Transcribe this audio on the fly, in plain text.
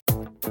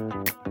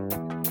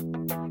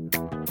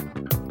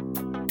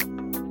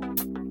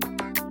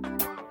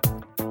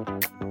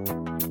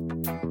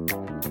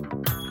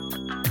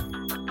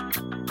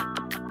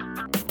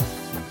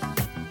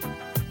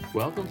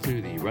Welcome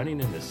to the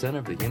Running in the Center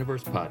of the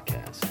Universe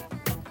podcast.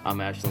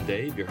 I'm Ashland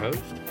Dave, your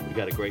host. We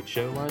got a great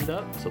show lined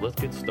up, so let's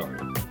get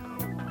started.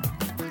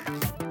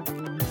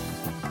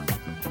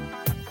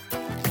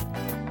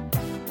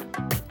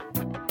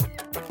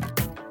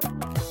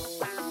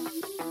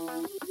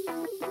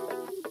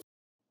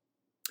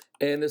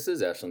 And this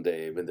is Ashland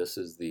Dave, and this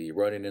is the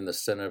Running in the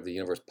Center of the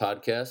Universe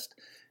podcast,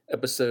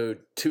 episode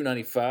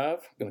 295. I'm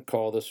going to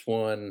call this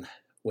one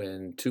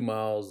When 2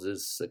 Miles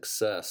is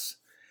Success.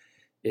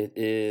 It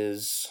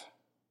is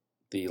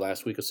the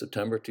last week of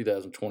September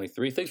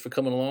 2023. Thanks for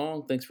coming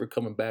along. Thanks for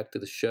coming back to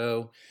the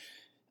show.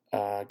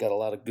 I got a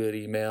lot of good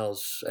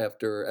emails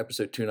after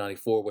episode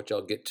 294, which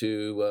I'll get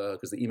to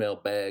because the email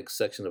bag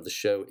section of the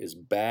show is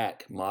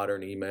back.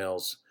 Modern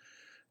emails,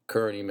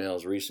 current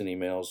emails, recent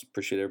emails.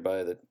 Appreciate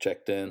everybody that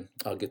checked in.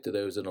 I'll get to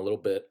those in a little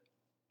bit.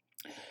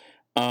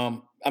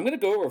 I'm going to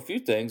go over a few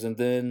things and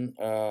then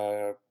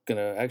going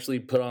to actually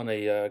put on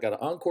got an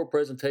encore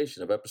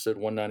presentation of episode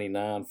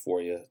 199 for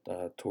you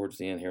towards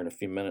the end here in a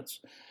few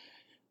minutes.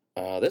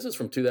 This is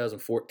from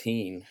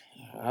 2014.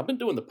 I've been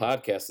doing the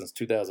podcast since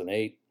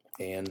 2008,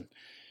 and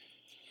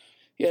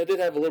I did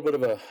have a little bit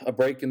of a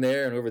break in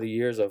there, and over the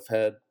years I've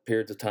had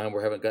periods of time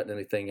where I haven't gotten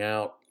anything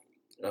out,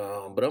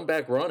 but I'm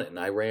back running.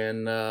 I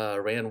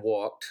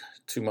walked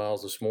 2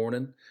 miles this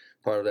morning.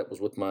 Part of that was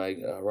with my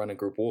running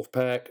group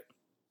Wolfpack,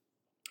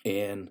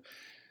 and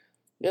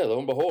lo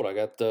and behold, I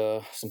got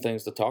some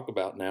things to talk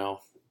about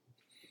now.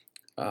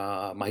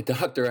 My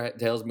doctor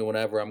tells me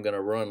whenever I'm going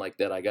to run like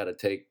that, I got to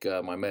take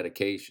my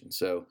medication.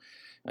 So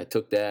I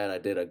took that. I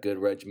did a good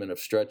regimen of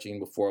stretching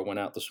before I went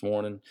out this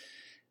morning.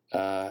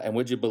 And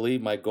would you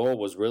believe my goal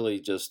was really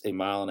just 1.5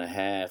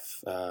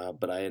 miles,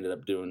 but I ended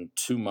up doing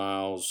 2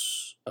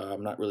 miles.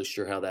 I'm not really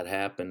sure how that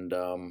happened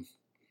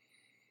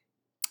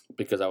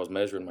because I was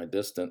measuring my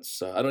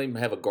distance. I don't even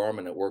have a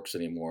Garmin that works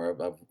anymore.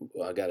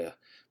 I got to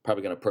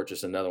probably going to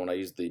purchase another one. I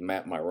use the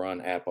Map My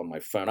Run app on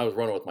my phone. I was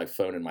running with my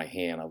phone in my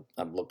hand.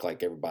 I look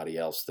like everybody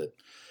else that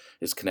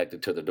is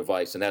connected to the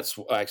device, and that's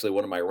actually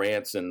one of my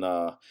rants in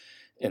the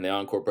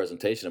encore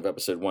presentation of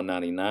episode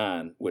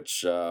 199,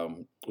 which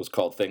was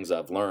called Things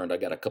I've Learned. I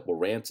got a couple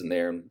rants in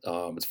there.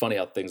 It's funny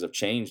how things have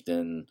changed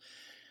in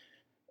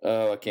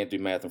I can't do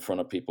math in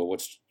front of people.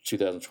 What's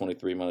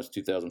 2023 minus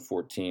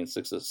 2014?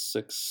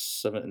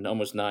 7,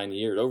 almost 9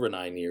 years, over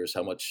 9 years,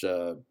 how much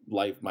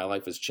my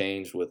life has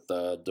changed with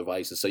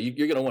devices. So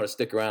you're going to want to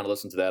stick around and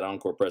listen to that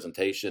encore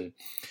presentation.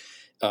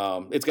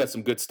 It's got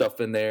some good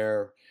stuff in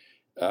there,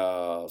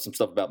 some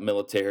stuff about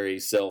military,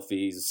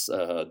 selfies,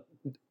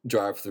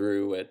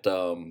 drive-through at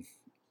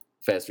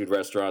fast food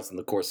restaurants, and,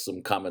 of course,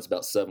 some comments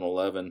about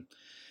 7-Eleven,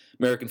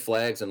 American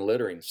flags, and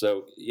littering.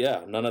 So,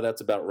 none of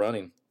that's about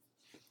running.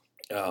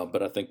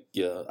 But I think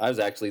I was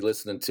actually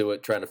listening to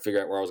it, trying to figure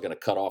out where I was going to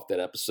cut off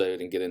that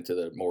episode and get into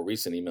the more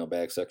recent email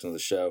bag section of the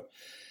show.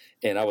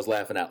 And I was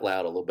laughing out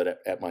loud a little bit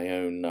at my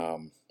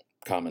own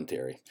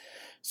commentary.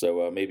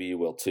 So maybe you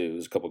will too.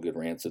 There's a couple good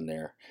rants in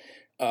there.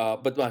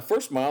 But my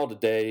first mile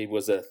today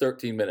was a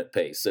 13-minute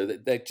pace. So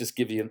that just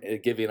give you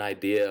an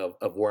idea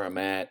of where I'm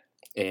at,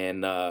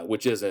 and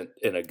which isn't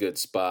in a good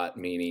spot,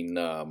 meaning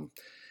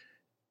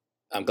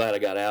I'm glad I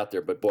got out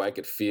there, but boy, I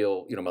could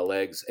feel, my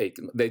legs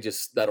aching. I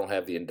don't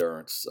have the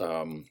endurance.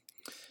 So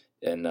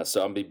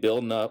I'll be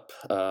building up.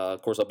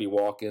 Of course, I'll be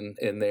walking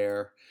in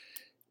there,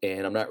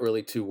 and I'm not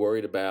really too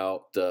worried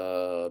about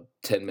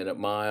 10-minute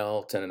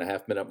mile,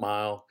 10.5-minute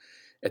mile.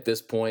 At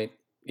this point,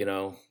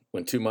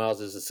 when 2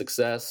 miles is a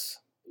success,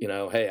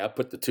 hey, I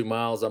put the 2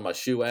 miles on my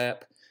shoe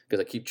app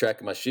because I keep track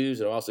of my shoes,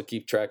 and I also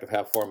keep track of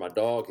how far my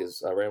dog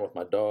is. I ran with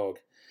my dog.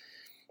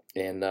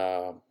 And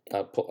I'll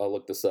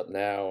look this up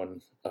now.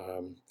 And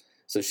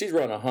so she's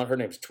run her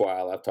name's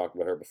Twyla. I've talked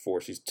about her before.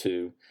 She's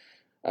 2.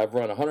 I've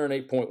run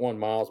 108.1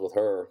 miles with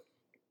her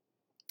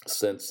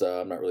since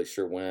I'm not really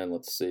sure when.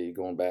 Let's see,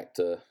 going back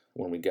to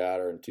when we got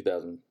her in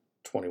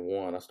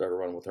 2021. I started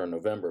running with her in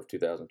November of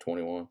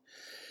 2021.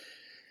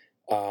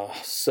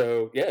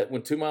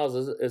 When 2 miles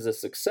is a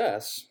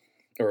success,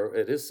 or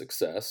it is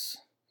success,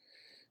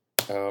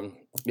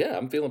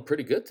 I'm feeling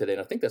pretty good today,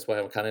 and I think that's why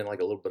I'm kind of in like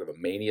a little bit of a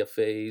mania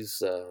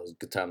phase. It was a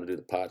good time to do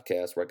the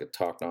podcast where I could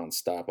talk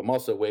nonstop. I'm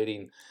also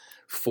waiting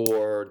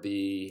for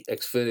the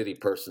Xfinity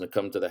person to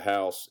come to the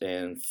house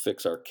and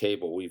fix our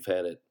cable. We've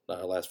had it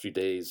last few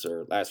days,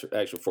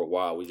 actually for a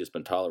while. We've just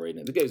been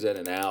tolerating it. It goes in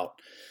and out,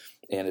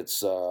 and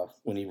it's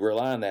when you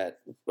rely on that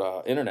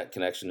internet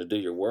connection to do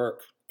your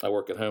work. I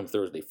work at home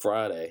Thursday,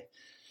 Friday,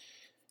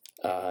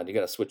 and you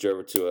got to switch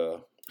over to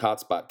a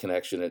hotspot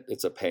connection.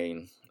 It's a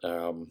pain.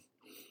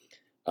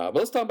 But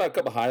let's talk about a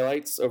couple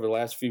highlights over the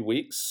last few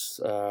weeks,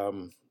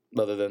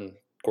 other than,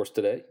 of course,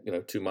 today.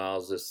 2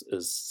 miles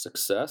is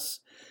success.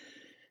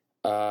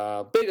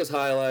 Biggest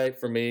highlight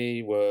for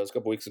me was a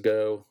couple weeks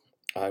ago.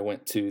 I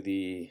went to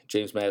the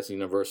James Madison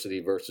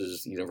University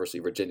versus University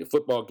of Virginia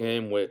football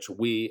game, which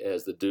we,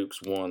 as the Dukes,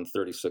 won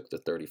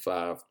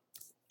 36-35.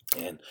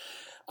 And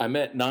I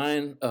met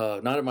nine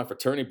of my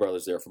fraternity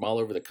brothers there from all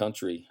over the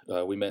country.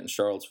 We met in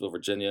Charlottesville,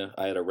 Virginia.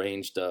 I had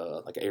arranged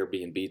like an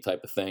Airbnb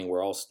type of thing.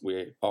 We're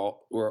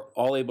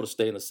all able to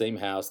stay in the same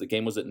house. The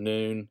game was at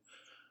noon,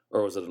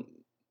 or was it?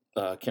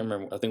 I can't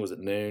remember. I think it was at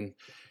noon.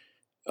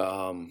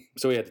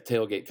 So we had to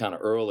tailgate kind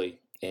of early,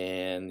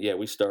 and yeah,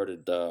 we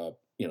started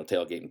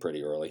tailgating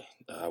pretty early,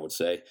 I would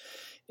say.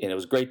 And it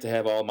was great to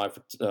have all my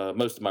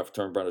most of my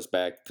fraternity brothers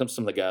back. Some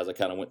of the guys I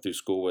kind of went through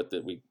school with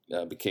that we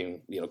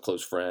became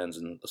close friends,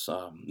 and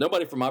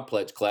nobody from my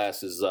pledge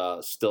class is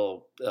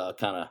still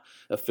kind of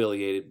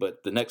affiliated,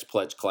 but the next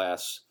pledge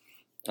class,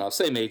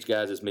 same age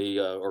guys as me,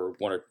 or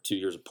 1 or 2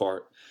 years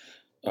apart,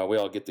 we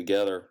all get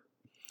together.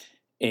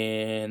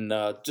 And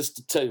just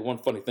to tell you one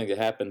funny thing that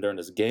happened during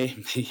this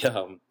game,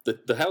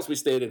 the house we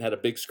stayed in had a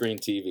big screen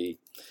TV,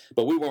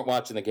 but we weren't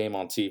watching the game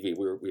on TV.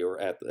 We were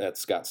at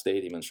Scott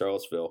Stadium in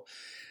Charlottesville,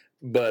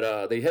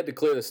 but they had to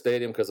clear the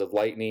stadium because of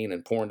lightning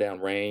and pouring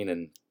down rain,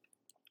 and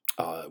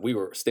we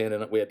were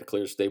standing up. We had to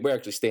clear the stadium. We were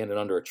actually standing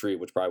under a tree,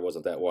 which probably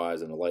wasn't that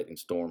wise in a lightning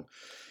storm,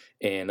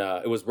 and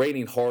it was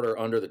raining harder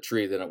under the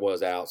tree than it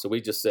was out. So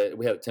we just said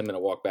we had a 10-minute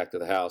walk back to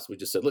the house. We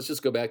just said let's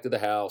just go back to the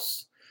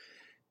house,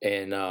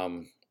 and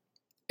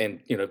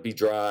be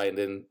dry, and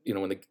then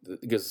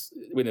because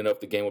we didn't know if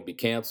the game would be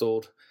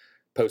canceled,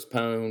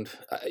 postponed.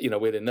 We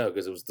didn't know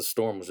because the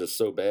storm was just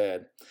so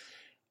bad.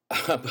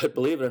 But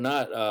believe it or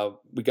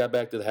not, we got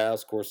back to the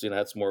house. Of course,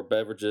 had some more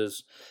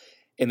beverages,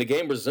 and the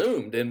game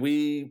resumed, and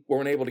we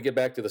weren't able to get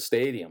back to the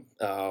stadium.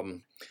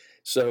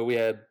 So we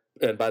had,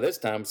 and by this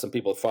time, some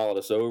people had followed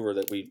us over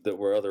that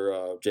were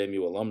other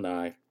JMU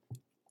alumni.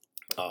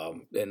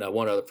 And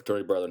one other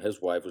fraternity brother and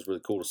his wife. Was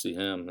really cool to see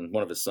him. And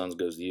one of his sons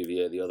goes to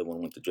UVA. The other one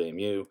went to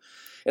JMU.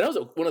 And that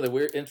was one of the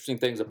weird, interesting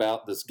things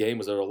about this game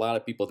was there were a lot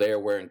of people there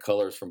wearing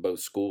colors from both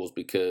schools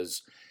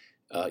because,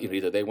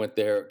 either they went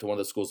there to one of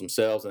the schools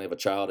themselves and they have a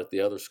child at the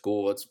other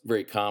school. It's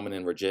very common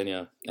in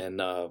Virginia, and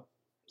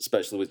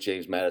especially with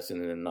James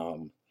Madison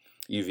and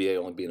UVA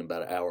only being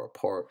about an hour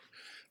apart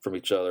from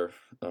each other.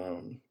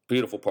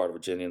 Beautiful part of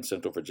Virginia and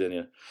Central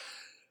Virginia.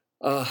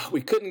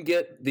 We couldn't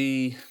get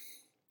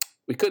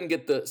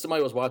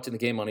somebody was watching the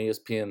game on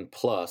ESPN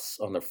Plus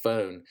on their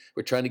phone.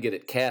 We're trying to get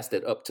it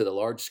casted up to the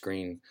large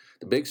screen,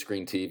 the big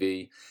screen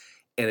TV,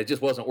 and it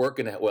just wasn't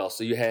working that well.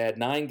 So you had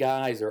 9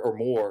 guys or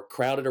more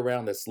crowded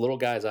around this little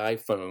guy's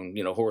iPhone,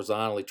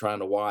 horizontally trying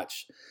to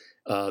watch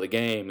the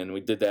game. And we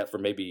did that for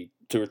maybe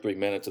 2 or 3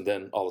 minutes, and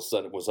then all of a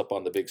sudden it was up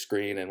on the big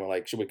screen, and we're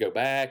like, should we go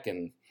back?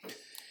 And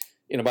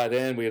by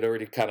then we had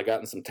already kind of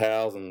gotten some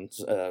towels and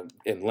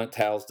lent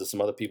towels to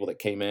some other people that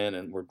came in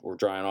and were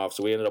drying off.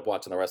 So we ended up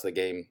watching the rest of the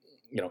game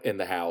in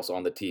the house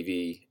on the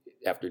TV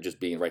after just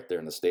being right there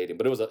in the stadium.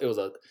 But it was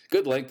a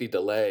good lengthy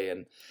delay,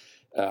 and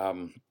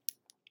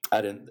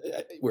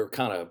we were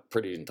kind of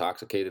pretty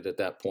intoxicated at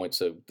that point.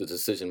 So the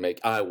decision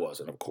I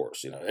wasn't, of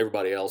course,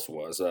 everybody else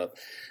was,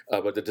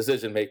 but the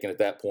decision making at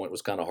that point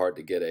was kind of hard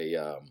to get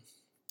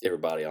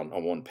everybody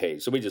on one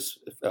page. So we just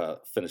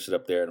finished it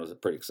up there, and it was a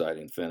pretty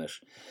exciting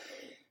finish.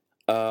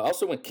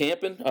 Also went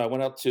camping. I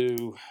went out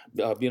to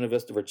Buena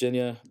Vista,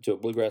 Virginia, to a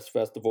bluegrass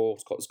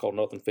festival. It's called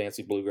Nothing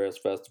Fancy Bluegrass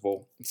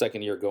Festival.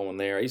 Second year going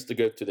there. I used to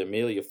go to the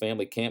Amelia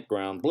Family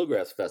Campground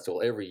Bluegrass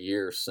Festival every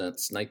year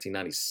since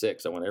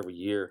 1996. I went every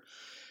year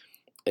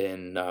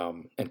and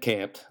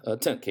camped,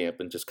 tent camp,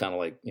 and just kind of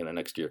like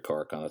next to your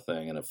car kind of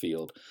thing in a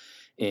field.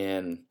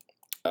 And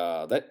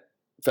that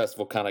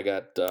festival kind of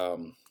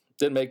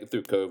didn't make it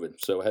through COVID,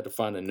 so I had to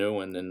find a new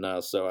one.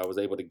 And so I was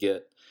able to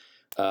get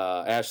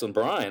Ashland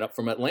Bryan up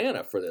from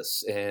Atlanta for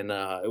this, and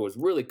it was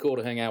really cool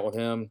to hang out with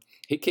him.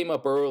 He came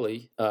up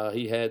early.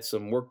 He had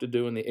some work to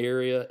do in the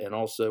area, and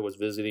also was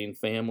visiting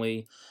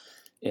family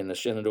in the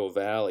Shenandoah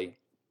Valley.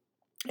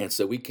 And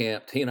so he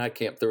and I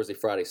camped Thursday,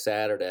 Friday,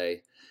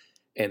 Saturday,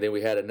 and then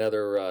we had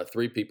another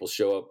 3 people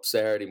show up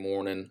Saturday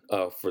morning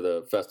for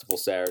the festival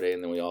Saturday,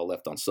 and then we all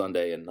left on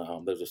Sunday. And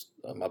there's just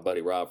my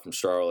buddy Rob from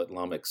Charlotte,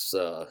 Lummox.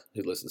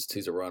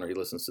 He's a runner. He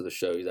listens to the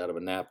show. He's out of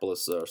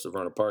Annapolis,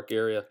 Severna Park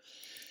area.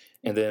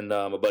 And then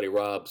my buddy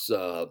Rob's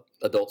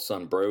adult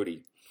son,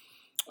 Brody,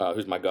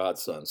 who's my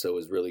godson. So it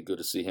was really good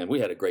to see him.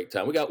 We had a great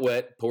time. We got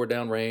wet, poured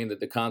down rain.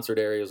 The concert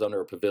area is under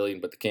a pavilion,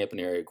 but the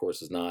camping area, of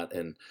course, is not.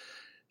 And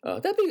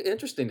that'd be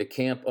interesting to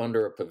camp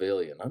under a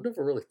pavilion. I've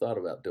never really thought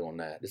about doing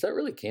that. Is that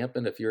really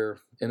camping if you're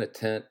in a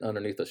tent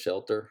underneath a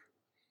shelter?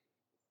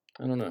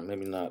 I don't know.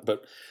 Maybe not.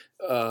 But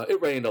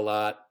it rained a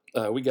lot.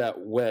 We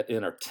got wet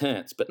in our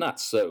tents, but not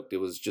soaked. It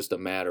was just a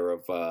matter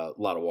of a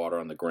lot of water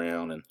on the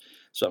ground. And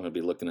so I'm going to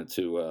be looking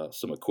into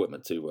some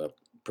equipment to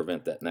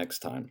prevent that next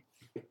time.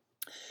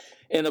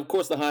 And, of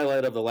course, the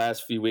highlight of the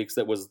last few weeks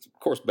that was, of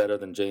course, better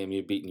than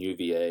JMU beating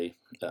UVA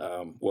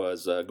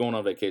was going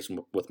on vacation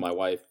with my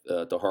wife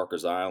to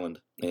Harkers Island.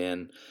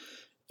 And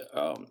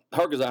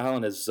Harkers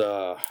Island is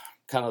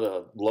kind of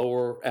the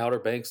lower outer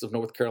banks of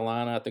North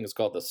Carolina. I think it's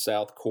called the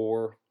South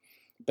Core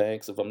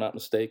Banks, if I'm not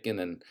mistaken.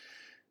 And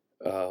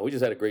we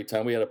just had a great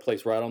time. We had a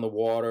place right on the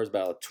water. It's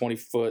about 20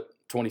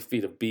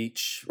 feet of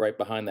beach right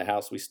behind the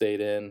house we stayed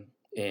in.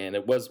 And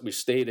we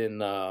stayed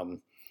in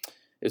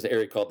there's an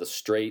area called the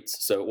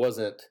Straits, so it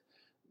wasn't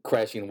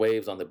crashing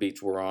waves on the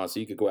beach we're on, so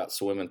you could go out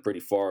swimming pretty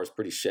far. It's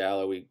pretty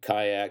shallow. We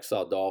kayaked,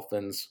 saw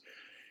dolphins,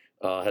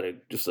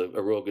 had just a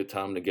real good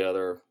time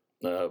together.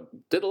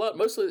 Did a lot.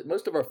 Most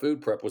of our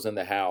food prep was in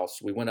the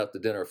house. We went out to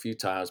dinner a few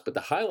times, but the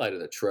highlight of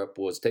the trip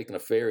was taking a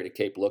ferry to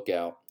Cape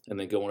Lookout and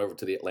then going over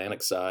to the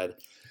Atlantic side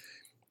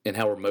and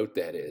how remote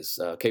that is.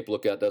 Cape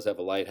Lookout does have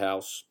a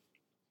lighthouse,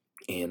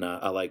 and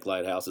I like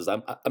lighthouses.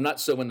 I'm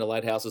not so into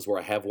lighthouses where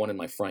I have one in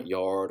my front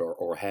yard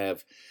or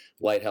have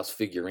lighthouse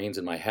figurines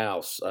in my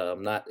house.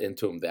 I'm not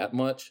into them that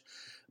much,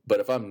 but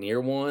if I'm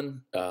near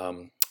one,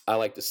 I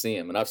like to see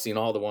them, and I've seen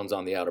all the ones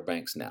on the Outer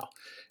Banks now,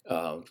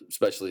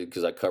 especially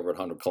because I covered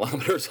 100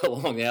 kilometers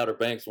along the Outer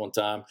Banks one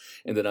time,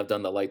 and then I've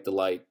done the Light to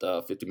Light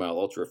 50-mile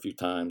ultra a few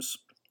times.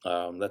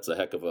 That's a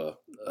heck of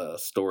a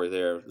story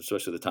there,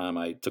 especially the time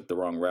I took the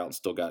wrong route and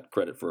still got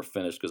credit for a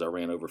finish because I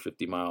ran over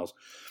 50 miles.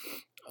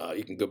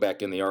 You can go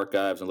back in the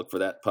archives and look for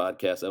that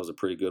podcast. That was a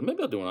pretty good.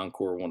 Maybe I'll do an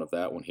encore one of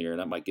that one here,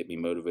 and that might get me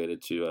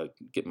motivated to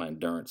get my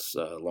endurance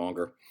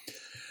longer.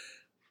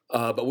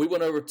 But we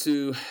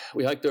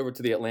hiked over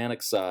to the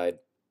Atlantic side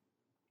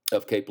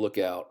of Cape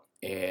Lookout,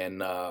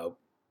 and there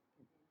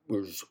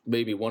was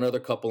maybe one other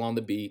couple on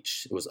the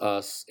beach. It was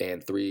us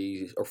and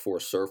 3 or 4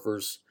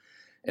 surfers,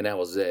 and that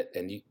was it.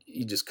 And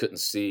you just couldn't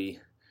see.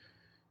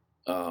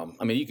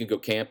 You can go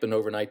camping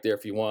overnight there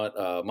if you want.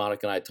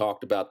 Monica and I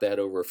talked about that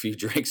over a few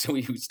drinks, and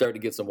we started to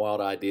get some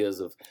wild ideas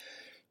of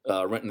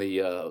renting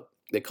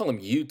they call them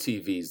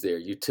UTVs there,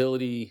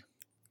 utility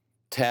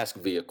task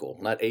vehicle,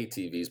 not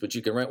ATVs, but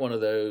you can rent one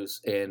of those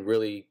and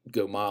really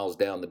go miles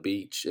down the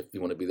beach if you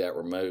want to be that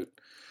remote.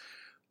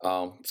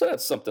 So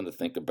that's something to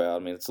think about.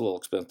 I mean, it's a little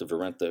expensive to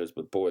rent those,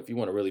 but boy, if you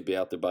want to really be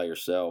out there by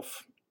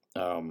yourself,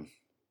 and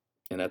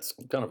that's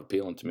kind of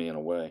appealing to me in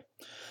a way.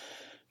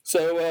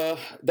 So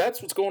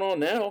that's what's going on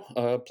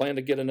now. Plan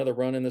to get another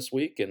run in this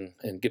week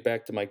and get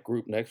back to my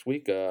group next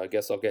week. I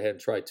guess I'll go ahead and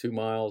try 2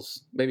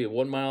 miles, maybe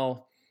 1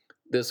 mile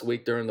this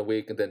week during the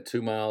week, and then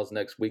 2 miles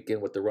next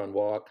weekend with the run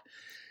walk.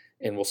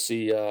 And we'll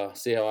see how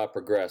I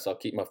progress. I'll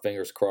keep my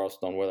fingers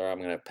crossed on whether I'm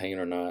going to have pain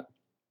or not,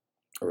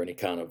 or any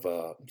kind of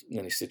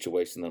any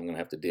situation that I'm going to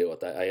have to deal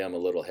with. I am a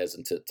little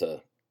hesitant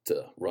to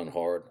run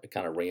hard. I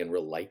kind of ran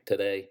real light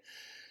today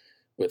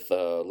with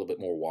a little bit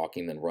more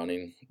walking than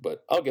running,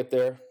 but I'll get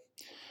there.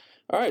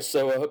 All right,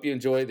 so I hope you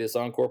enjoy this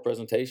encore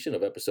presentation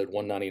of episode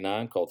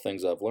 199 called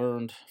Things I've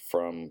Learned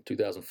from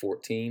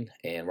 2014.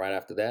 And right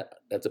after that,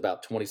 that's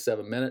about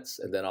 27 minutes,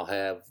 and then I'll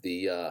have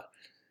the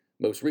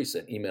most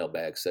recent email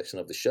bag section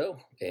of the show,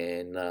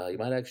 and you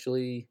might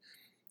actually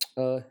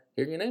hear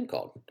your name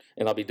called.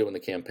 And I'll be doing the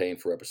campaign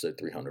for episode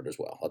 300 as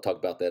well. I'll talk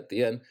about that at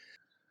the end.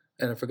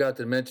 And I forgot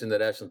to mention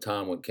that Ashley and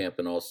Tom went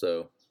camping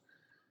also.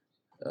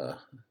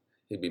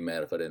 He'd be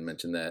mad if I didn't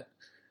mention that.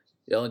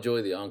 Y'all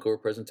enjoy the encore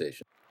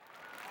presentation.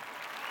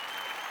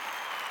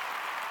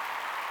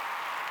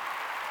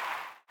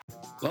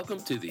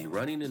 Welcome to the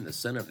Running in the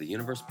Center of the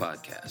Universe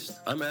podcast.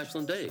 I'm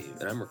Ashland Dave,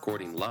 and I'm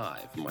recording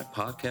live from my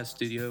podcast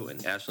studio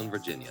in Ashland,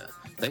 Virginia.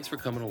 Thanks for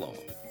coming along.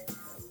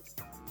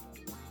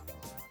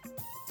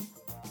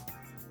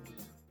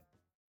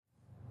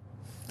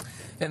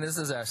 And this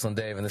is Ashland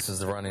Dave, and this is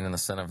the Running in the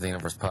Center of the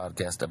Universe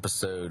podcast,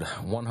 episode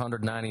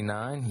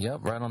 199.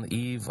 Yep, right on the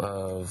eve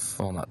of,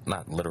 well,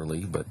 not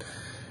literally, but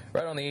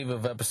right on the eve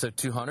of episode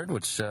 200,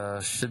 which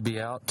should be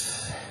out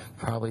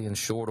probably in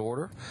short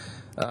order.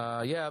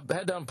 I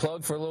had to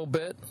unplug for a little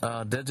bit,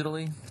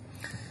 digitally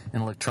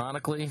and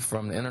electronically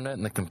from the internet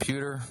and the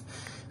computer.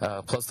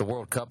 Plus the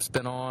World Cup's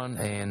been on,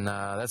 and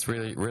that's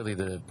really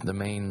the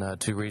main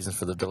 2 reasons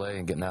for the delay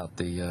in getting out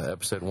the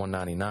episode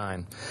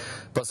 199.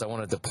 Plus I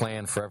wanted to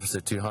plan for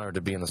episode 200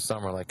 to be in the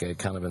summer, like I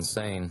kind of been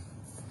saying.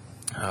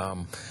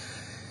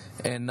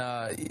 In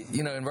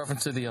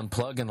reference to the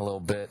unplugging a little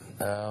bit,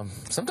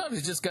 sometimes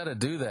you just got to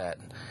do that.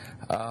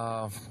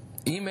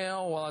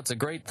 Email, while it's a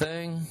great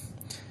thing,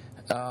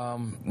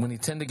 when you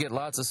tend to get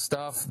lots of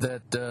stuff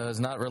that is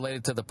not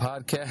related to the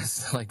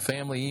podcast, like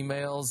family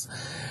emails,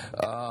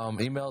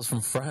 emails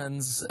from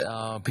friends,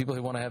 people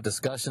who want to have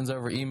discussions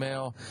over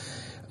email,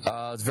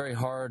 it's very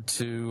hard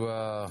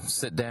to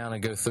sit down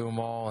and go through them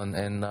all.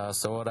 And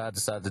so what I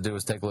decided to do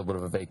is take a little bit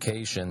of a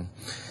vacation.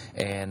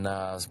 And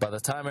by the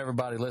time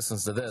everybody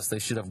listens to this, they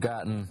should have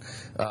gotten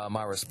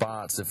my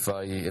response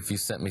if you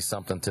sent me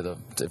something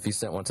if you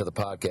sent one to the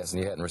podcast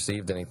and you hadn't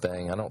received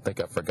anything. I don't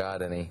think I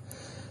forgot any.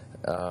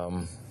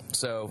 There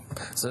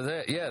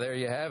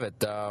you have it.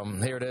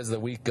 Here it is, the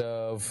week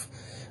of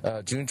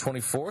June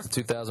 24th,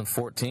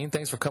 2014.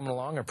 Thanks for coming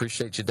along. I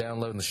appreciate you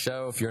downloading the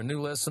show. If you're a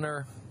new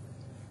listener,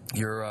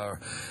 you're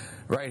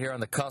right here on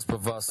the cusp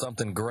of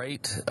something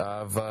great.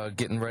 I've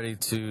getting ready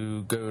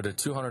to go to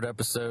 200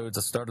 episodes.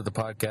 I started the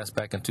podcast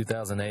back in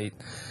 2008,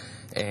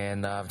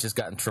 and I've just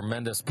gotten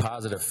tremendous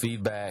positive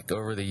feedback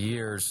over the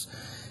years.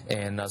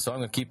 And so I'm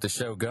going to keep the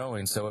show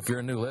going. So if you're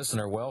a new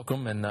listener,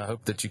 welcome, and I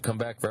hope that you come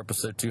back for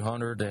episode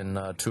 200 and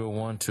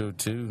 201,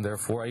 202.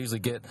 Therefore, I usually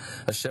get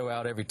a show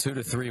out every 2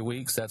 to 3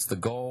 weeks. That's the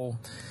goal.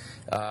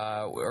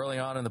 Early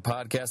on in the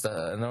podcast,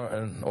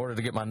 in order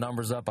to get my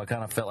numbers up, I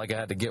kind of felt like I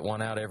had to get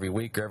one out every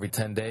week or every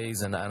 10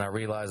 days, and I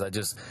realized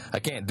I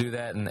can't do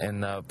that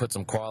and put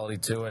some quality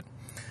to it.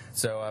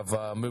 So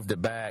I've moved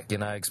it back,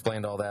 and I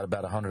explained all that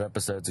about 100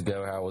 episodes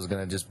ago, how it was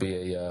going to just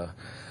be a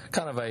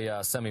kind of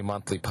a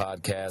semi-monthly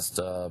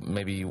podcast,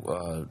 maybe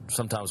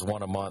sometimes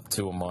one a month,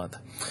 2 a month.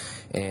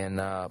 And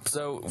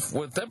so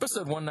with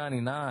episode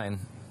 199,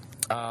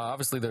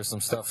 obviously there's some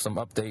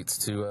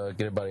updates to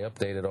get everybody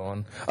updated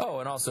on. Oh,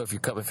 and also if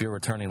you're a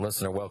returning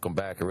listener, welcome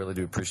back. I really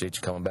do appreciate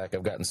you coming back.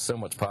 I've gotten so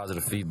much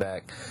positive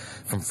feedback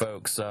from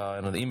folks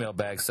in the email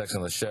bag section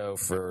of the show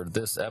for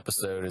this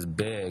episode is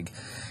big.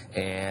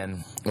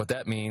 And what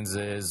that means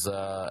is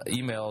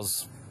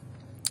emails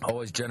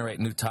always generate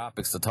new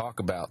topics to talk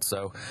about.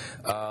 So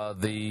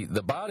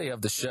the body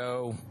of the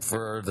show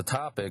for the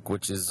topic,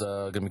 which is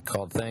going to be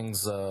called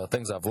things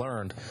I've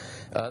learned,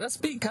 that's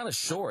being kind of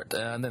short.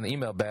 And then the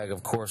email bag,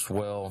 of course,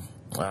 will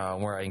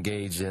where I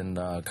engage in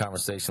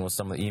conversation with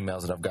some of the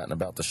emails that I've gotten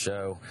about the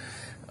show.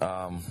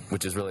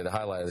 Which is really the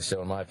highlight of the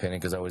show, in my opinion,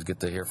 because I always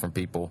get to hear from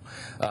people.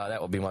 That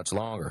will be much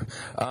longer.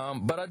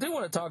 But I do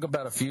want to talk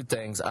about a few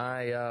things.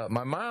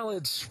 My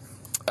mileage.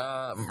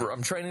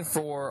 I'm training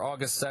for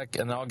August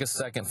 2nd,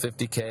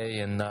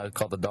 50K, and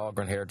called the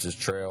Dahlgren Heritage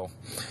Trail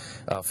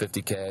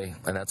 50K,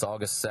 and that's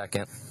August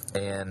 2nd.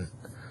 And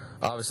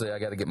obviously, I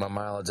got to get my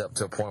mileage up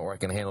to a point where I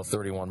can handle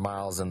 31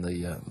 miles in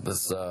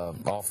this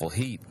awful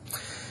heat.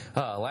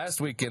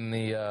 Last week in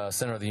the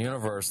center of the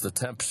universe, the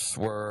temps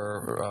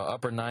were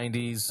upper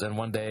 90s, and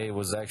one day it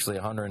was actually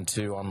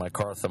 102 on my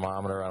car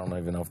thermometer. I don't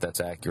even know if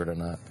that's accurate or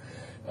not.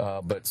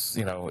 But,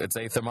 it's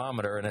a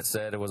thermometer, and it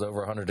said it was over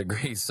 100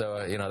 degrees,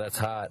 so, that's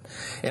hot.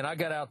 And I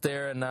got out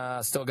there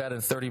and still got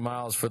in 30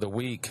 miles for the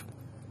week.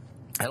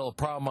 I had a little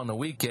problem on the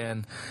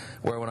weekend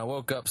where when I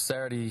woke up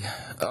Saturday,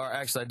 or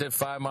actually I did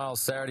 5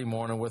 miles Saturday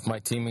morning with my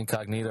Team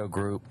Incognito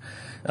group.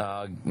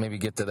 Maybe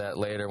get to that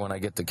later when I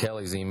get to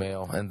Kelly's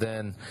email. And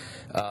then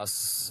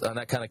and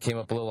that kind of came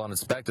up a little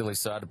unexpectedly,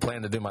 so I had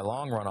planned to do my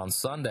long run on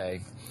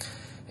Sunday.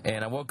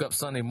 And I woke up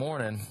Sunday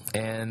morning,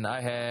 and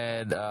I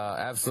had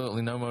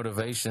absolutely no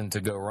motivation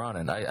to go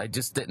running. I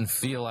just didn't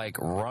feel like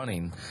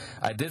running.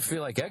 I did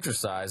feel like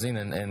exercising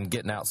and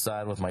getting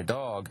outside with my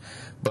dog,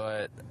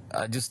 but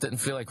I just didn't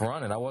feel like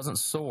running. I wasn't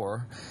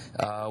sore.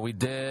 We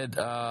did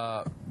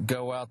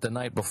go out the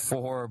night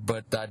before,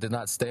 but I did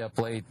not stay up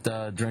late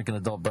drinking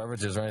adult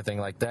beverages or anything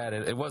like that.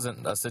 It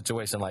wasn't a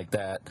situation like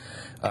that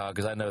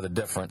because I know the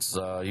difference.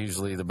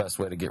 Usually the best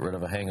way to get rid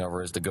of a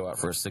hangover is to go out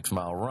for a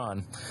 6-mile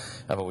run.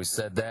 I've always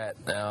said that,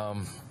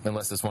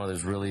 unless it's one of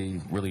those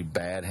really, really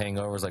bad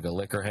hangovers, like a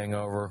liquor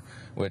hangover,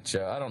 which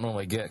I don't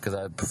normally get because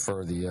I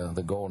prefer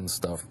the golden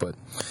stuff. But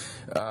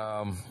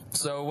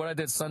so what I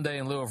did Sunday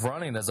in lieu of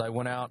running is I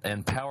went out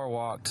and power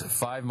walked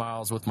 5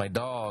 miles with my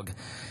dog,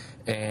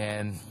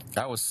 and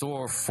I was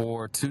sore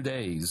for 2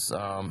 days.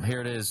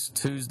 Here it is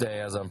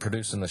Tuesday as I'm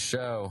producing the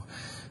show,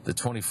 the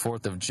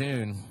 24th of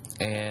June,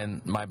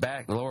 and my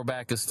lower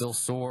back is still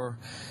sore.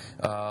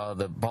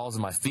 The balls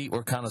of my feet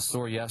were kind of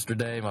sore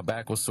yesterday. My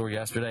back was sore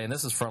yesterday, and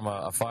this is from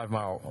a 5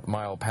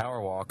 mile power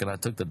walk, and I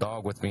took the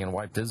dog with me and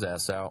wiped his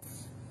ass out,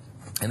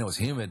 and it was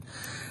humid.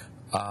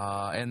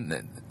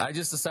 And I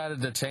just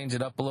decided to change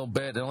it up a little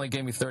bit. It only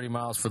gave me 30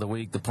 miles for the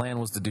week. The plan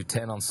was to do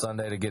 10 on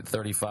Sunday to get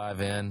 35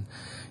 in,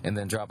 and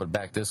then drop it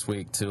back this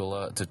week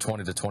to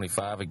 20 to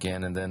 25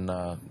 again, and then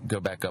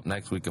go back up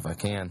next week if I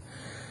can.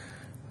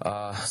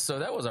 So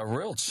that was a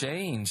real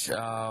change.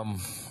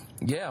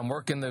 I'm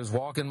working those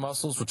walking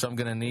muscles, which I'm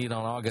going to need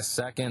on August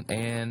 2nd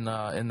and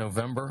in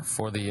November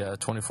for the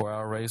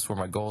 24-hour race, where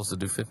my goal is to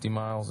do 50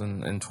 miles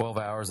in 12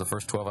 hours. The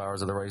first 12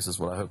 hours of the race is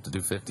what I hope to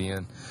do 50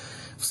 in.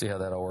 See how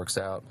that all works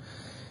out.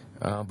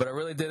 But I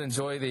really did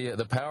enjoy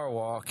the power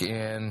walk,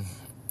 and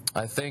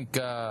I think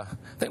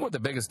what the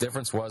biggest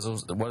difference was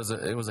it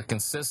was a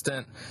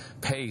consistent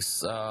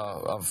pace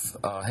of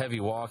heavy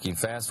walking,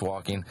 fast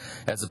walking,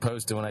 as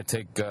opposed to when I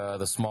take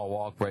the small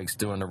walk breaks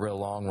doing the real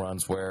long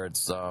runs where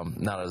it's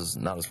not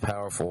as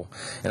powerful.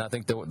 And I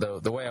think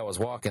the way I was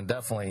walking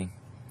definitely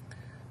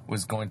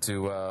was going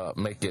to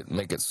make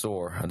it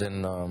sore. I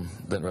didn't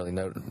really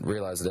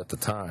realize it at the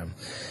time.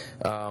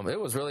 It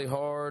was really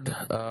hard.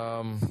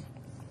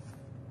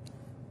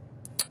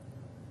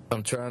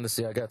 I'm trying to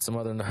see. I got some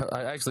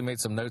I actually made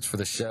some notes for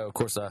the show. Of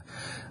course,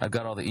 I've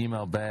got all the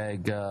email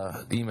bag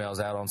emails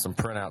out on some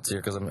printouts here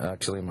because I'm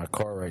actually in my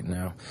car right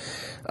now.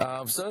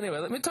 So anyway,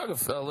 let me talk a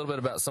little bit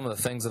about some of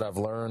the things that I've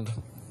learned.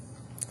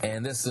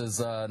 And this is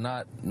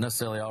not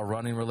necessarily all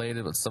running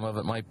related, but some of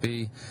it might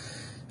be.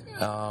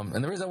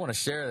 And the reason I want to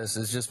share this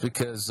is just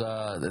because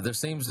there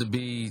seems to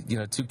be,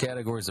 two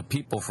categories of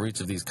people for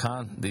each of these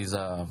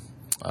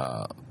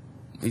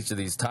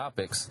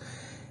topics.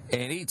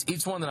 And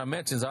each one that I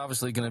mention is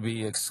obviously going to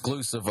be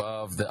exclusive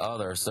of the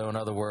other. So in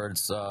other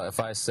words,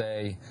 if I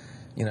say,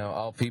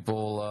 all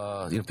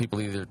people,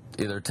 people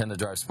either tend to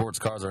drive sports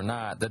cars or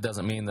not. That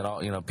doesn't mean that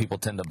all, people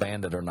tend to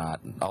bandit or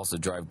not also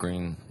drive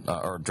green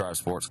or drive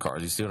sports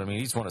cars. You see what I mean?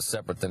 Each one is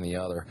separate than the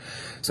other.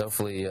 So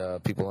hopefully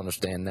people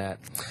understand that.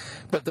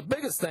 But the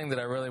biggest thing that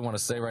I really want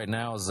to say right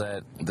now is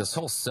that this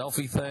whole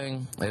selfie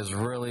thing has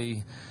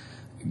really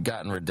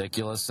gotten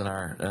ridiculous in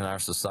our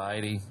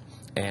society.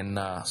 And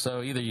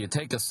so either you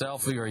take a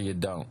selfie or you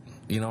don't.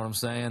 You know what I'm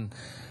saying?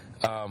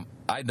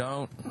 I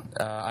don't.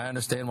 I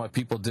understand why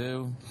people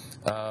do.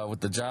 With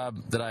the job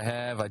that I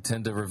have, I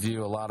tend to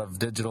review a lot of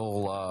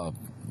digital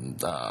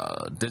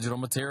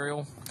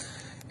material,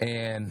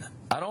 and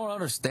I don't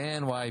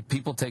understand why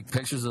people take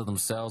pictures of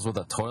themselves with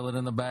a toilet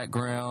in the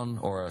background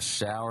or a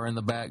shower in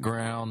the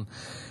background.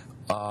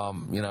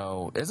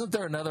 Isn't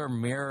there another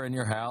mirror in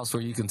your house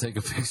where you can take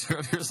a picture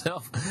of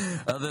yourself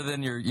other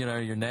than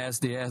your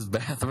nasty ass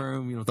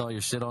bathroom, with all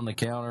your shit on the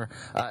counter?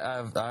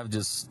 I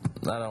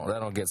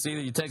don't get it. So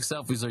either you take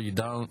selfies or you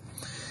don't.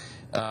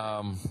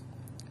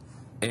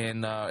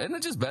 And isn't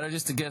it just better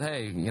just to get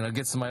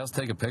somebody else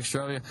to take a picture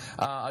of you?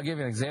 I'll give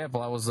you an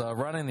example. I was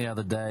running the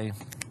other day,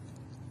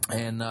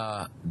 and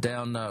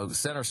down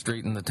Center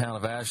Street in the town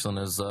of Ashland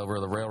is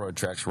where the railroad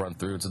tracks run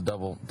through. It's a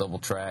double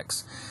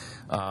tracks.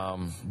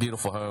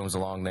 Beautiful homes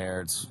along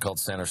there. It's called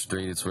Center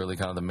Street. It's really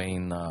kind of the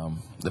main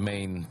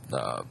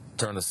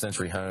turn of the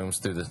century homes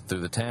through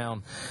the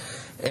town.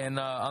 And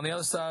on the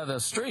other side of the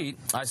street,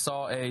 I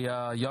saw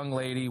a young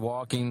lady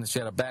walking. She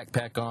had a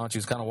backpack on. She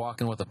was kind of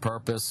walking with a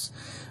purpose.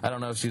 I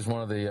don't know if she was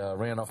one of the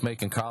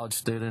Randolph-Macon college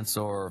students,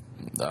 or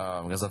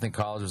because I think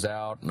college was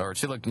out, or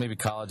she looked maybe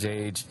college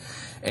age.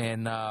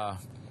 And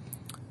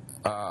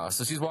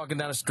so she's walking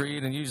down the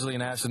street, and usually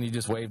in Ashland you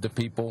just wave to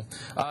people.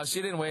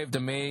 She didn't wave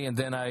to me, and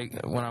then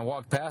when I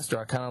walked past her,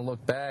 I kind of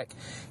looked back,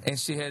 and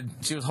she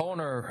was holding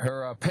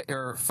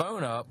her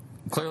phone up,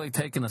 clearly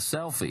taking a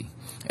selfie.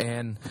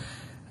 And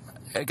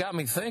it got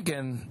me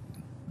thinking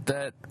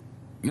that,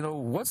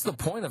 what's the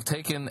point of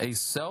taking a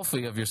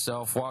selfie of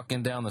yourself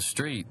walking down the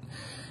street?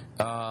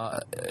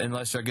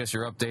 Unless I guess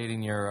you're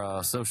updating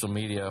your social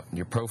media,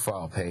 your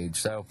profile page.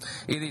 So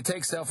either you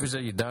take selfies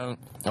or you don't.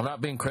 I'm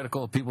not being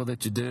critical of people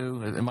that you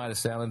do. It might have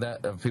sounded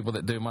that people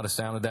that do might have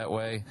sounded that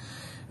way,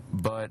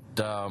 but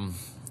I'm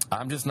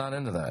just not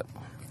into that.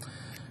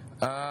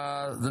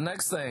 The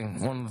next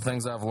thing, one of the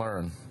things I've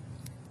learned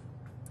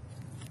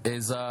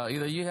is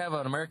either you have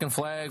an American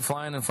flag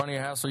flying in front of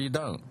your house or you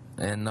don't,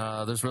 and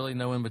there's really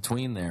no in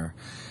between there.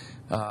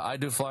 I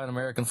do fly an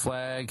American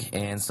flag,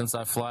 and since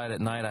I fly it at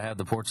night, I have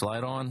the porch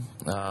light on.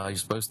 You're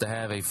supposed to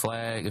have a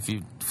flag. If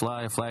you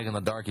fly a flag in the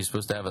dark, you're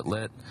supposed to have it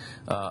lit.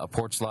 A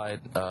porch light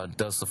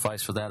does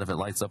suffice for that if it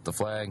lights up the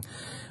flag.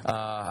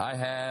 I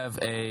have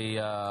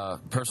a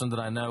person that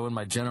I know in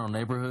my general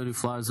neighborhood who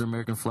flies the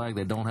American flag.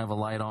 They don't have a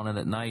light on it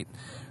at night.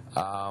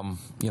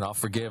 I'll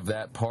forgive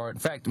that part. In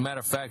fact, matter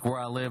of fact, where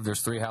I live,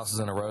 there's 3 houses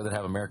in a row that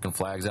have American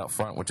flags out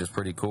front, which is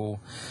pretty cool.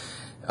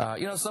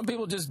 Some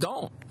people just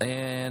don't,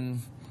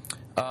 and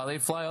they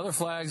fly other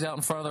flags out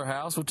in front of their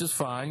house, which is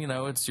fine.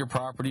 It's your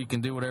property. You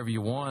can do whatever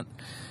you want.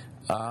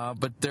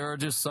 But there are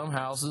just some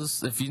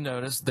houses, if you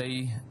notice,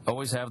 they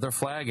always have their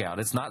flag out.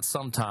 It's not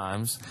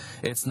sometimes.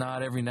 It's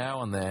not every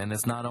now and then.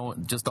 It's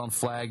not just on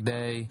Flag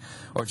Day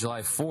or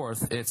July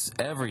 4th. It's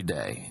every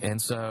day.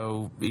 And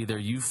so either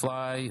you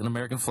fly an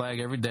American flag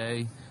every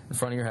day in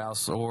front of your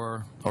house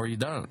or you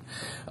don't.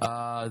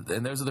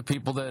 And those are the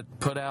people that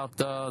put out,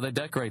 they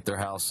decorate their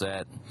house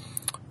at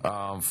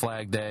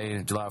Flag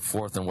Day, July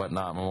 4th and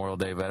whatnot, Memorial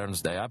Day,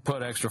 Veterans Day. I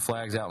put extra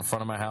flags out in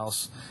front of my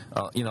house,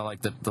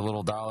 like the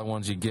little dollar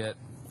ones you get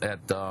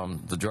at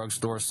the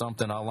drugstore or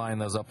something. I'll line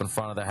those up in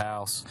front of the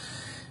house,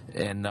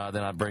 and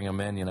then I bring them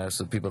in,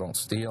 so people don't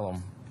steal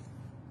them.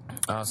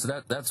 So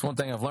that's one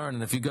thing I've learned.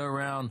 And if you go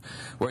around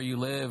where you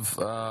live,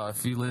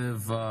 if you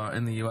live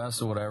in the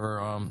U.S. or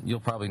whatever, you'll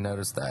probably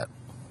notice that.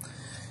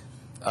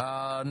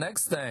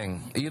 Next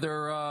thing,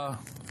 either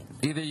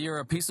you're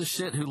a piece of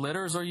shit who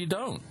litters or you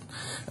don't.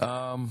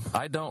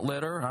 I don't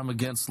litter. I'm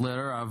against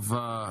litter. I've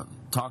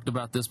talked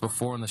about this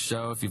before in the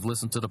show if you've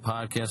listened to the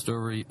podcast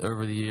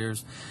over the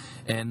years.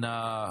 And,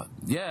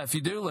 if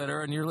you do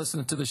litter and you're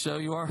listening to the show,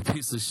 you are a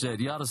piece of shit.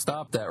 You ought to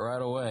stop that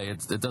right away.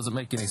 It doesn't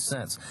make any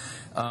sense.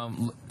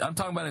 I'm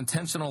talking about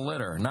intentional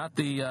litter, not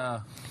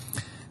the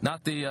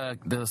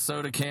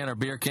soda can or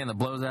beer can that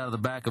blows out of the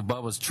back of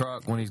Bubba's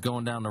truck when he's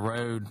going down the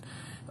road.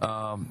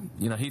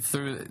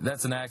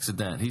 That's an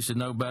accident. He should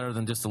know better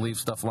than just to leave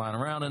stuff lying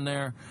around in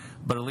there,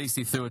 but at least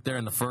he threw it there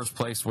in the first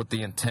place with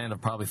the intent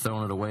of probably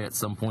throwing it away at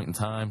some point in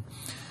time.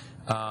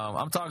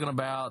 I'm talking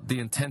about the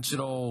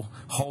intentional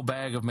whole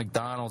bag of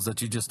McDonald's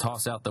that you just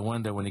toss out the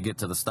window when you get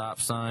to the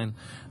stop sign.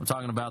 I'm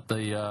talking about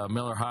the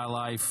Miller High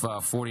Life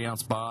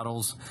 40-ounce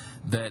bottles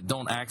that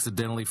don't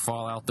accidentally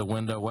fall out the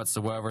window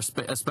whatsoever,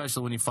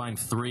 especially when you find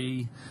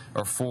 3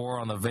 or 4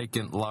 on the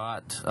vacant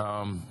lot,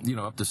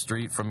 up the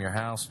street from your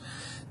house.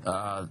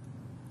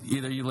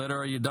 Either you litter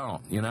or you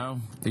don't,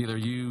 Either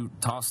you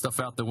toss stuff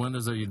out the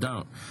windows or you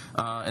don't.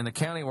 In the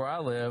county where I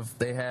live,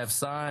 they have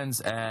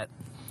signs at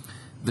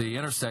the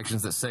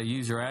intersections that say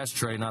use your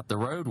ashtray, not the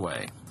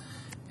roadway.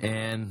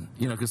 And,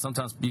 because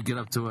sometimes you get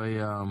up to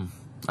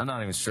I'm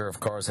not even sure if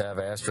cars have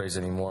ashtrays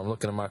anymore. I'm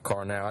looking at my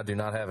car now. I do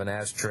not have an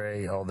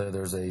ashtray, although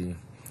there's a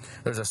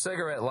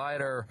cigarette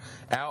lighter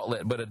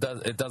outlet, but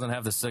it doesn't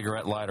have the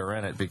cigarette lighter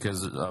in it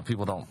because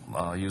people don't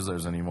use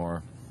those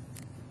anymore.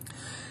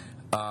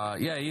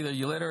 Either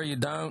you litter or you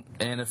don't,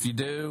 and if you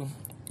do,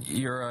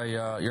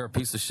 you're a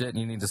piece of shit, and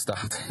you need to stop.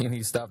 You need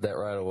to stop that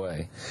right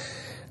away.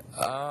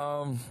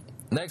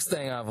 Next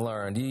thing I've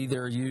learned: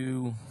 either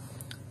you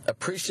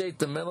appreciate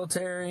the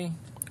military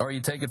or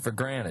you take it for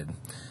granted.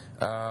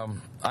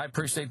 I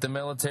appreciate the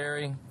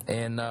military,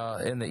 and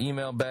in the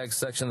email bag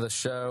section of the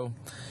show,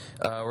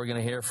 we're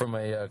going to hear from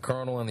a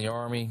colonel in the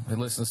Army who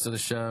listens to the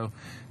show,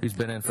 who's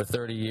been in for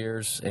 30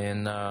 years,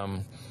 and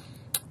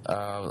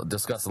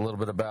discuss a little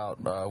bit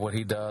about what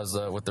he does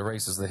with the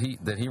races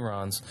that he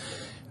runs.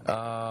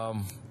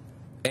 And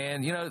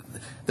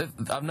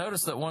I've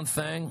noticed that one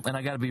thing, and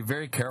I got to be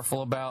very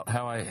careful about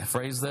how I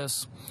phrase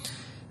this.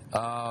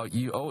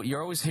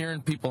 You're always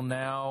hearing people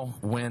now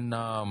when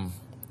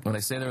they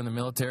say they're in the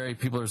military,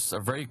 people are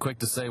very quick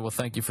to say, well,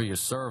 thank you for your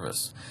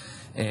service.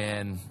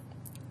 And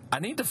I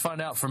need to find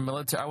out from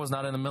military. I was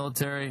not in the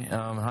military. In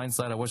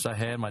hindsight, I wish I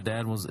had. My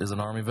dad is an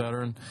Army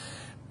veteran.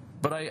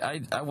 But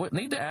I would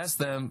need to ask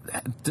them,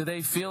 do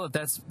they feel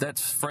that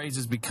phrase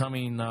is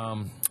becoming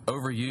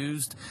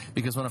overused?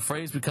 Because when a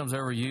phrase becomes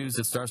overused,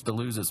 it starts to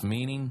lose its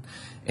meaning.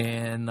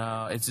 And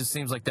it just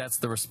seems like that's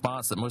the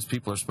response that most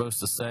people are supposed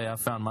to say. I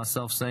found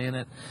myself saying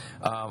it.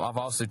 I've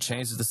also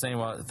changed it to saying,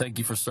 well, thank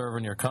you for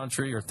serving your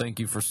country, or thank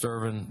you for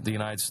serving the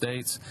United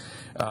States.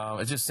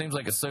 It just seems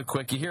like it's so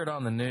quick. You hear it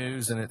on the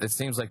news, and it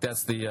seems like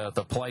that's the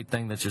polite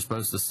thing that you're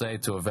supposed to say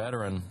to a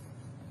veteran.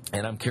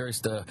 And I'm curious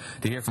to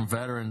hear from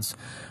veterans.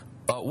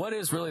 What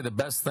is really the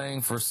best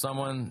thing for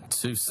someone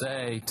to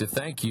say to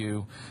thank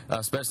you,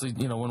 especially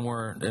when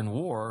we're in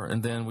war,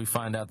 and then we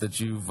find out that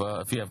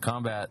if you have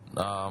combat,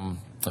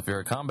 if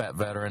you're a combat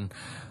veteran,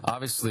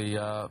 obviously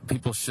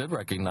people should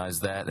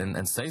recognize that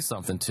and say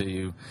something to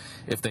you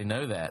if they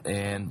know that.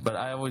 But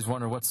I always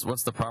wonder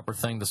what's the proper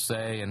thing to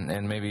say,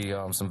 and maybe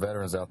some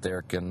veterans out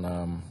there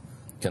can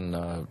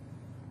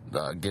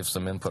give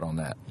some input on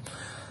that.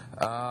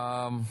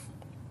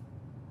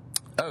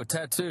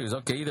 Tattoos.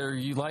 Okay, either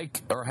you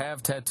like or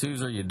have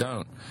tattoos or you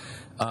don't.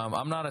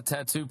 I'm not a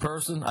tattoo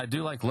person. I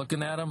do like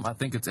looking at them. I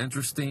think it's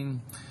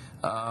interesting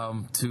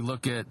to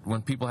look at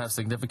when people have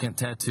significant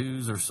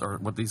tattoos or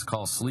what these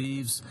call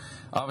sleeves.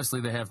 Obviously,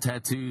 they have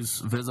tattoos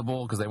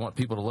visible because they want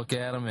people to look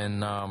at them.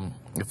 And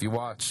if you're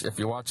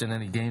watching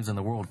any games in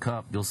the World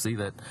Cup, you'll see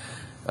that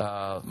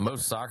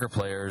most soccer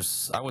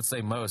players, I would say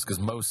most, because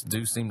most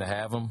do seem to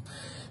have them.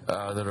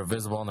 That are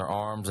visible on their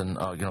arms and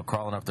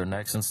crawling up their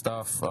necks and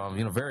stuff.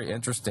 Very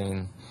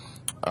interesting.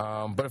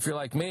 But if you're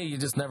like me, you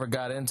just never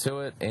got into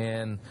it,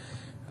 and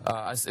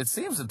it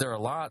seems that there are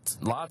lots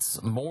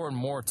more.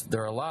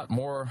 There are a lot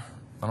more.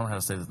 I don't know how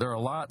to say this. There are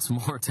lots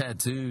more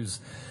tattoos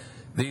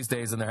these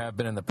days than there have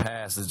been in the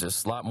past. It's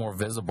just a lot more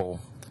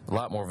visible.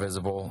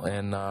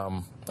 And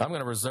I'm going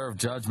to reserve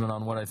judgment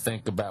on what I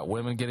think about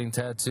women getting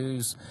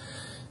tattoos.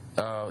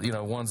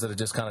 Ones that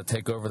just kind of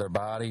take over their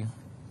body.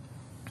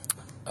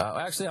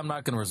 Actually, I'm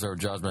not going to reserve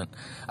judgment.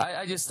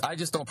 I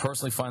just don't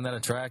personally find that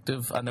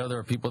attractive. I know there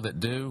are people that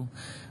do.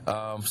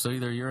 So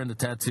either you're into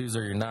tattoos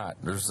or you're not.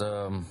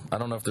 I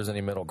don't know if there's any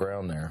middle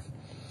ground there.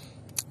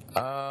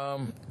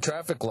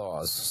 Traffic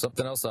laws,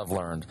 something else I've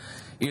learned.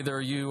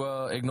 Either you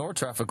ignore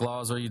traffic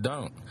laws or you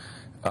don't.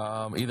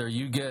 Either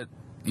you get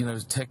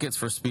tickets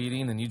for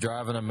speeding and you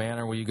drive in a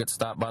manner where you get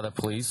stopped by the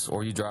police,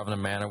 or you drive in a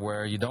manner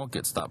where you don't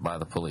get stopped by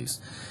the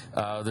police.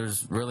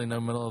 There's really no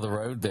middle of the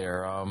road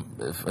there.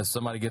 If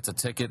somebody gets a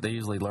ticket, they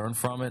usually learn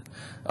from it.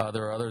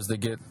 There are others that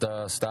get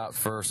stopped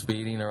for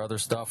speeding or other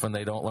stuff and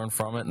they don't learn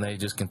from it, and they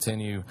just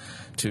continue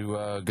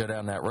to go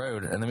down that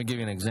road. And let me give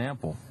you an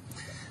example.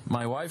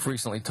 My wife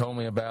recently told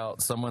me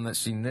about someone that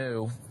she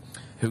knew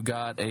who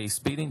got a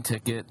speeding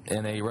ticket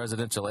in a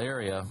residential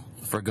area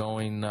for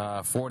going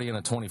 40 and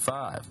a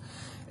 25.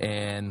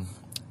 And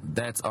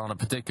that's on a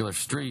particular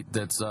street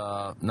that's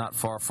not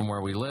far from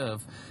where we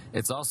live.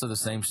 It's also the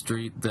same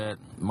street that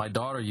my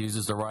daughter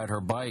uses to ride her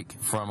bike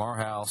from our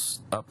house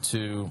up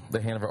to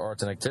the Hanover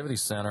Arts and Activity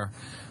Center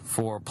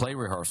for play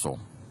rehearsal.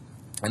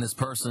 And this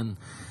person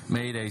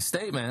made a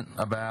statement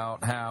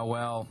about how,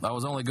 well, I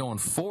was only going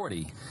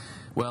 40.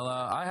 Well,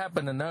 I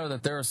happen to know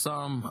that there are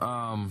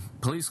some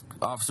police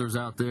officers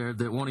out there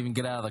that won't even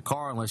get out of the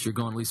car unless you're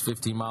going at least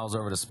 15 miles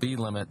over the speed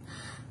limit,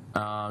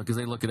 because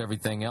they look at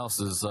everything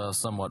else as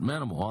somewhat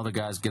minimal. Other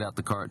guys get out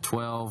the car at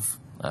 12.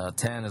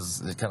 10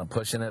 is kind of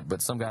pushing it,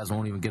 but some guys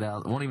won't even get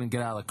out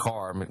of the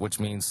car, which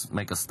means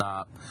make a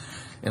stop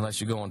unless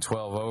you're going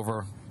 12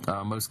 over.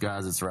 Most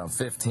guys, it's around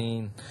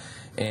 15.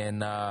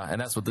 And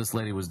that's what this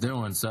lady was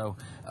doing. So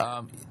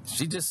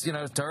she just,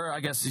 to her,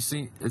 I guess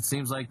it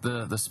seems like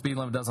the speed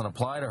limit doesn't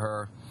apply to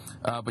her.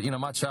 But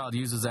my child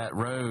uses that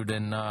road,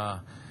 and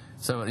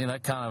so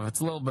that it's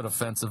a little bit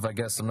offensive. I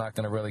guess I'm not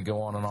going to really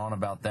go on and on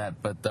about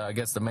that. But I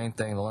guess the main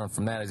thing to learn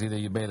from that is either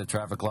you obey the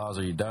traffic laws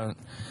or you don't.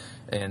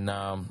 And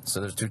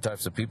so there's two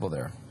types of people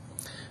there.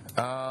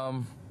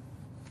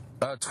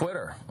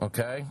 Twitter,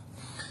 okay?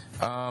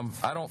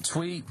 I don't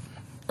tweet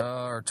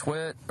or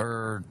twit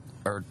or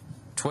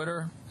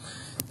Twitter,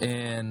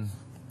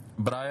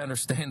 but I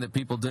understand that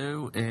people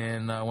do,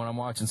 and when I'm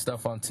watching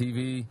stuff on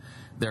TV,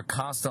 they're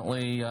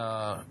constantly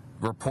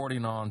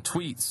reporting on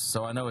tweets.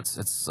 So I know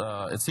it's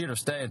here to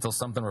stay until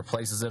something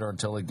replaces it or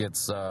until it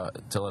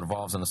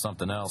evolves into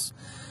something else.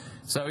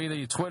 So either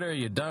you Twitter or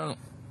you don't.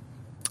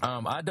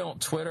 I don't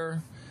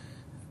Twitter,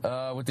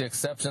 with the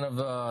exception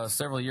of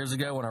several years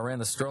ago when I ran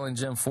the Sterling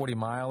Gym 40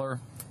 miler.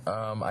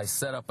 I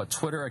set up a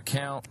Twitter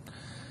account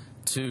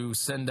to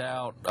send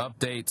out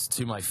updates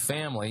to my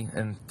family,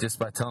 and just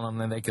by telling them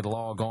that they could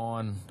log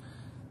on,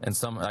 and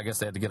I guess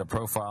they had to get a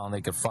profile and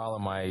they could follow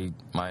my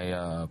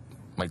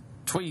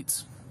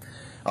tweets.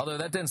 Although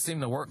that didn't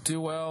seem to work too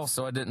well,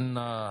 so I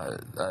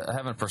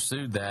haven't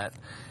pursued that.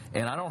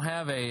 And I don't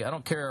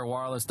carry a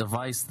wireless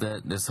device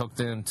that is hooked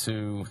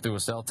through a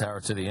cell tower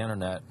to the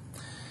internet.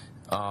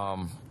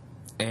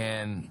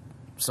 And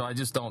so I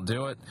just don't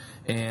do it.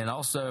 And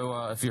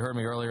also, if you heard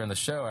me earlier in the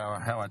show,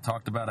 how I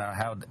talked about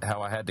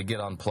how I had to get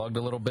unplugged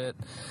a little bit,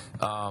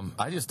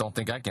 I just don't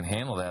think I can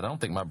handle that. I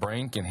don't think my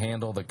brain can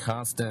handle the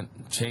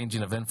constant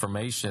changing of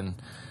information.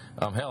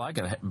 Hell, I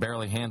can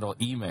barely handle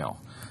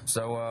email.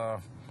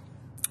 So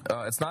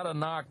it's not a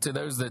knock to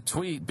those that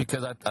tweet,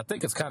 because I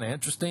think it's kind of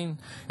interesting.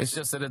 It's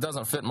just that it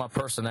doesn't fit my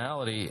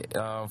personality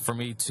for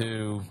me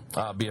to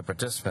be a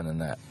participant in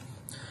that.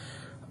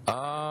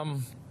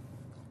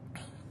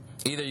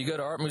 Either you go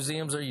to art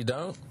museums or you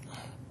don't.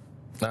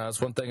 That's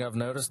one thing I've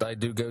noticed. I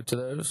do go to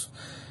those.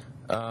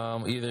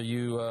 Either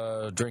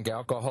you drink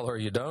alcohol or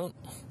you don't.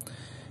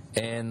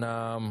 And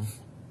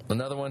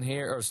another one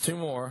here, or there's two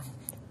more.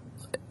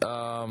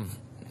 Either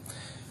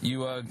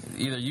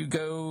you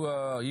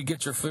go, you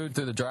get your food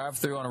through the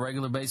drive-thru on a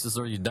regular basis,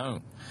 or you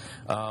don't.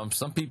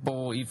 Some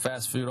people eat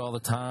fast food all the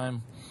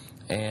time,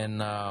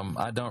 and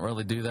I don't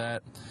really do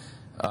that.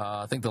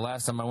 I think the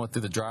last time I went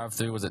through the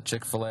drive-thru was at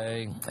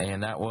Chick-fil-A,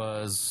 and that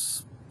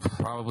was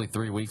probably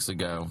 3 weeks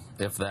ago,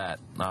 if that.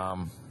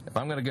 If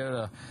I'm going to go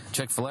to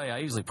Chick-fil-A, I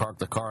usually park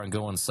the car and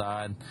go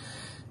inside.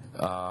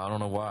 I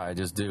don't know why, I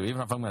just do,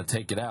 even if I'm going to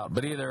take it out.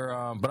 But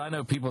but I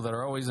know people that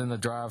are always in the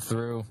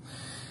drive-thru,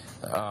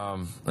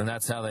 and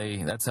that's how they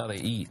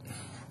eat.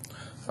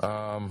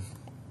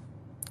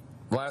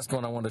 Last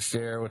one I wanted to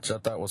share, which I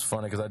thought was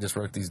funny because I just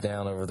wrote these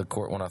down over the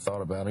court when I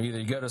thought about them. Either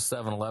you go to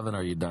 7-Eleven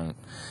or you don't.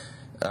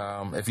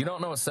 If you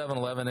don't know what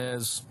 7-Eleven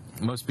is,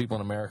 most people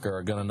in America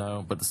are going to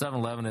know, but the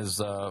 7-Eleven is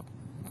the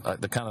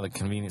kind of the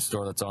convenience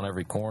store that's on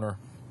every corner.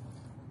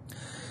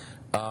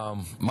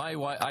 My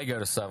wife, I go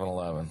to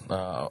 7-Eleven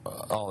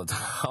all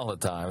the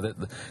time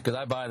because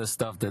I buy the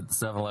stuff that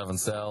 7-Eleven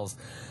sells.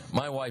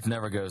 My wife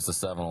never goes to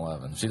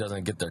 7-Eleven. She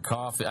doesn't get their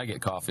coffee. I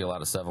get coffee a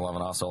lot at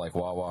 7-Eleven, also like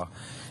Wawa.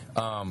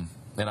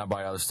 And I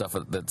buy other stuff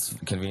that's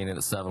convenient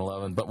at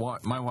 7-Eleven.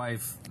 But my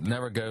wife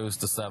never goes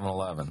to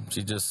 7-Eleven.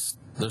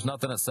 There's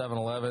nothing at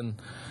 7-Eleven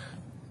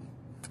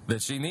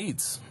that she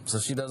needs, so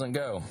she doesn't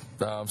go.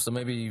 So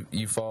maybe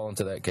you fall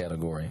into that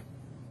category.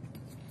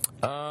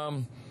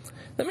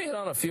 Let me hit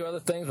on a few other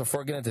things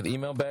before getting into the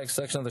email bag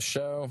section of the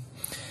show.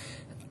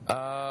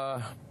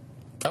 I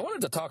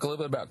wanted to talk a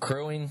little bit about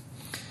crewing,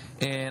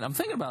 and I'm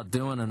thinking about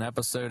doing an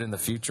episode in the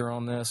future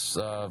on this.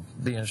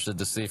 Be interested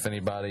to see if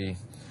anybody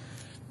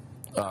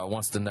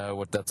wants to know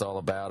what that's all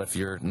about if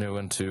you're new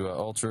into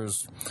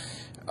ultras.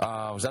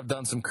 I've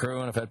done some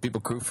crewing. I've had people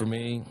crew for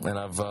me, and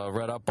I've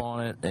read up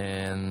on it.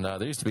 And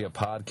there used to be a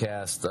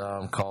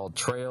podcast called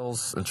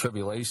Trails and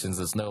Tribulations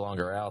that's no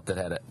longer out that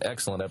had an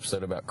excellent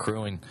episode about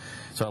crewing.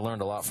 So I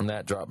learned a lot from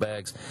that, drop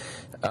bags.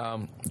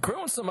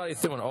 Crewing somebody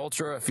through an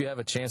ultra, if you have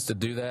a chance to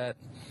do that,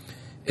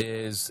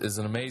 is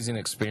an amazing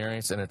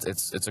experience, and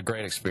it's a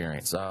great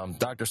experience.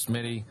 Dr.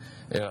 Smitty,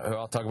 who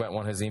I'll talk about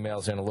one of his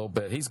emails in a little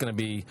bit, he's going to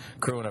be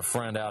crewing a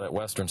friend out at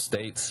Western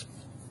States.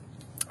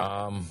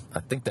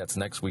 I think that's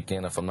next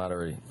weekend. I'm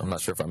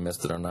not sure if I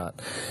missed it or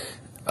not.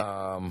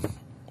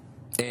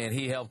 And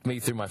he helped me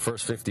through my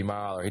first 50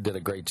 miler. He did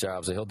a great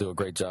job, so he'll do a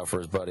great job for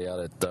his buddy out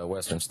at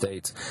Western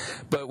States.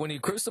 But when you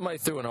crew somebody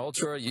through an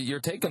ultra,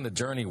 you're taking the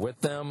journey with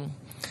them,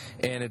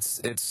 and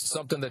it's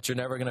something that you're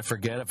never going to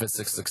forget if it's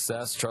a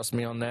success. Trust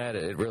me on that.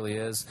 It really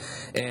is.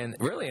 And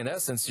really, in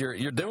essence,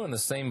 you're doing the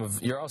same.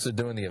 You're also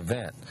doing the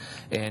event,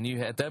 and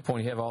at that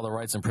point you have all the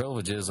rights and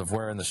privileges of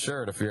wearing the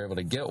shirt if you're able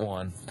to get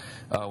one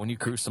when you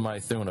crew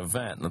somebody through an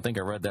event. And I think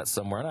I read that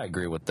somewhere, and I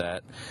agree with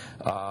that.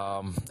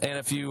 And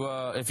if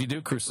you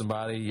do crew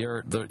somebody,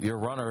 your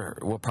runner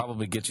will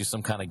probably get you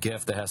some kind of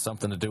gift that has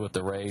something to do with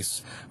the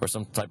race or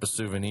some type of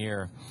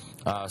souvenir,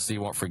 so you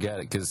won't forget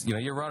it. Because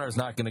your runner is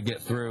not going to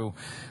get through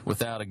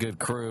without a good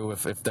crew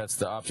if that's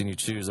the option you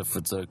choose, if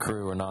it's a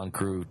crew or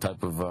non-crew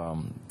type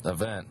of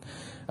event.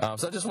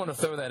 So I just want to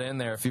throw that in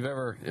there. If you've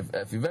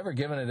ever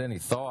given it any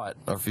thought,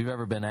 or if you've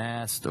ever been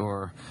asked,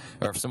 or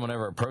if someone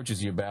ever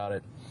approaches you about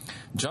it,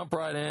 jump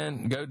right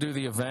in, go do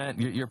the event.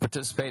 You're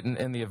participating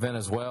in the event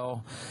as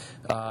well.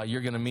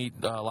 You're going to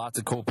meet lots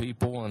of cool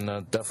people, and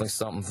definitely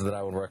something that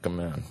I would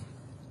recommend.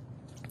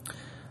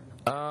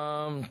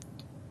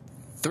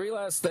 three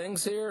last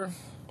things here.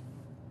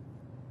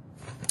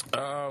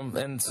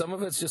 And some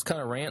of it's just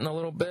kind of ranting a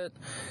little bit.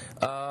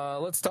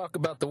 Let's talk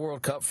about the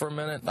World Cup for a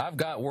minute. I've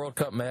got World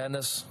Cup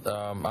madness.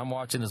 I'm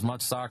watching as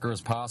much soccer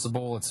as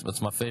possible.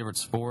 It's my favorite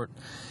sport.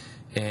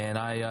 And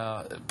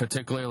I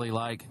particularly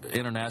like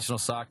international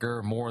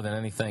soccer more than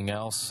anything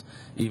else,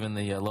 even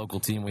the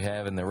local team we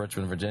have in the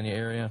Richmond, Virginia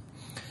area.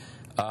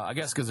 I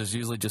guess because there's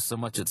usually just so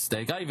much at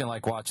stake. I even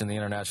like watching the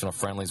international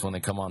friendlies when they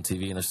come on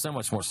TV, and there's so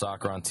much more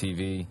soccer on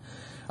TV.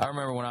 I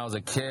remember when I was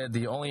a kid,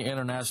 the only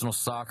international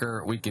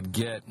soccer we could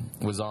get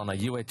was on a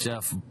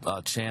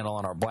UHF channel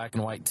on our black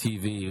and white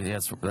TV.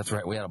 Yes, that's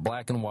right. We had a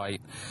black and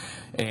white,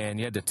 and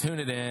you had to tune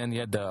it in.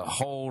 You had to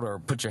hold or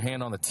put your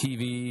hand on the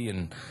TV,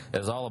 and it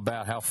was all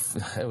about how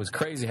it was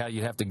crazy how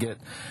you have to get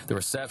the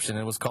reception.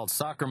 It was called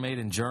Soccer Made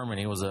in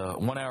Germany. It was a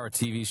 1-hour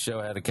TV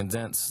show. It had a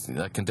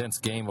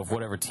condensed game of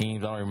whatever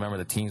teams. I don't remember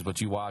the teams, but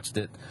you watched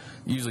it.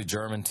 Usually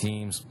German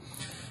teams,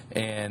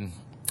 and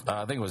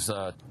I think it was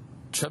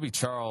Chubby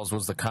Charles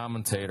was the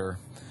commentator,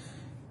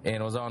 and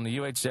it was on the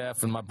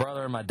UHF, and my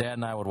brother and my dad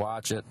and I would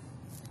watch it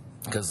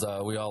because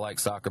we all liked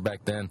soccer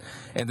back then.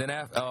 And then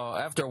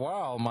after a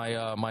while,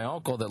 my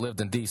uncle that lived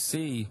in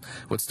D.C.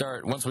 would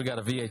start, once we got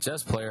a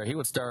VHS player, he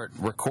would start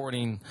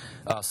recording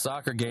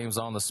soccer games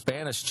on the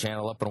Spanish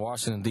channel up in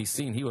Washington,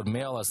 D.C., and he would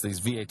mail us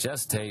these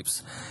VHS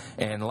tapes.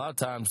 And a lot of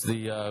times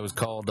it was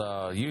called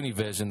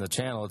Univision, the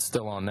channel. It's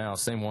still on now,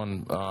 same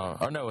one.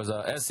 It was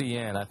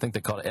SEN. I think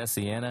they called it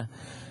SEN.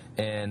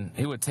 And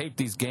he would tape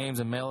these games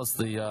and mail us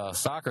the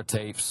soccer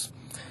tapes.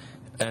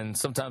 And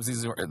sometimes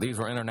these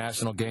were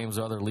international games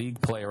or other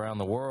league play around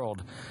the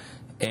world.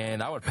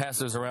 And I would pass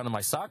those around to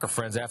my soccer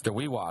friends after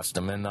we watched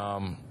them.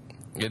 And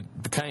it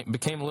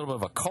became a little bit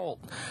of a cult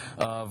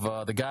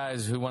of the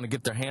guys who want to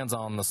get their hands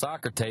on the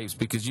soccer tapes,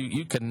 because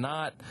you could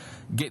not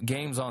get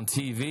games on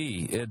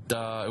TV. It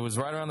was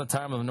right around the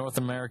time of the North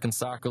American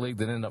Soccer League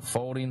that ended up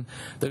folding.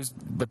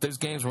 But those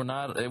games were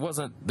not. There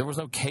was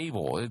no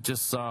cable. It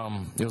just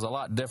it was a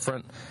lot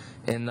different.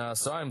 And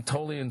so I'm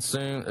totally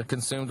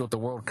consumed with the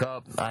World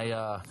Cup.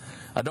 I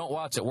don't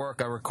watch at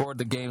work. I record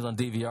the games on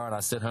DVR and I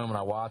sit home and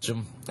I watch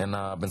them. And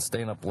I've been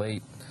staying up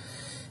late.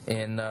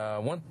 And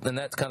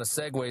that kind of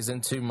segues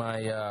into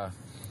my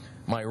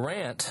my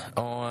rant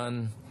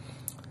on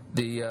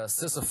the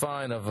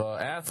sissification of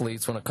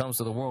athletes when it comes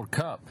to the World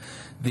Cup.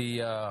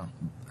 A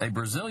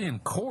Brazilian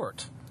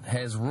court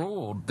has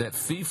ruled that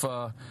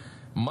FIFA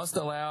must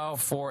allow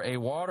for a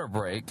water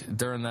break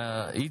during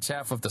each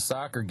half of the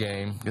soccer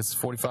game. It's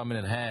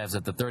 45-minute halves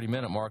at the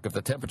 30-minute mark. If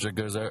the temperature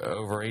goes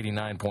over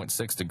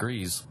 89.6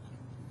 degrees,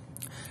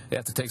 they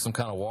have to take some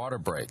kind of water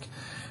break.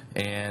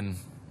 And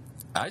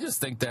I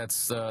just think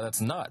that's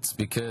nuts,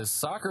 because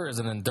soccer is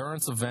an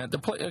endurance event.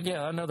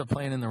 I know they're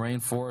playing in the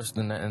rainforest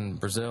in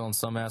Brazil in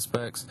some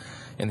aspects,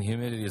 and the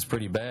humidity is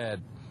pretty bad.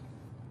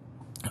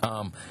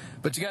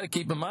 But you got to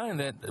keep in mind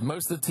that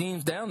most of the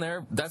teams down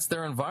there, that's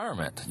their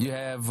environment. You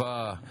have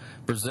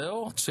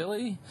Brazil,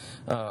 Chile,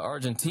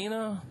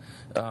 Argentina,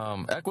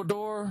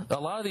 Ecuador. A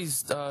lot of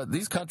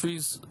these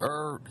countries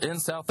are in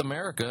South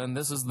America, and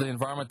this is the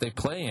environment they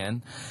play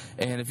in.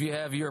 And if you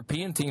have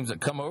European teams that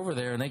come over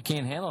there and they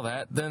can't handle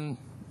that, then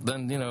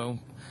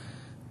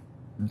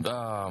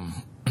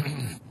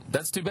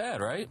that's too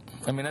bad, right?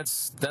 I mean,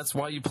 that's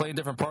why you play in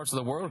different parts of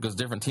the world, because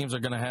different teams are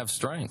going to have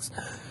strengths.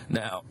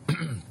 Now,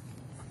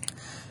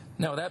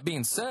 that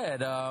being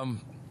said, I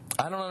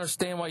don't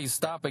understand why you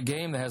stop a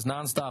game that has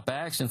nonstop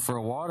action for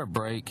a water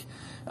break.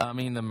 I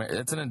mean,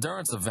 it's an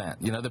endurance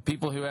event. The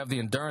people who have the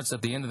endurance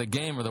at the end of the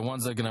game are the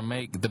ones that are going to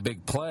make the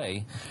big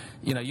play.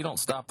 You don't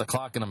stop the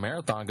clock in a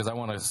marathon because I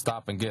want to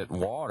stop and get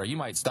water. You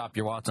might stop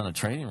your watch on a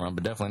training run,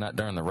 but definitely not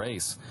during the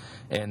race.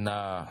 And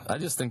I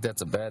just think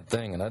that's a bad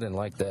thing, and I didn't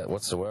like that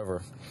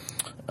whatsoever.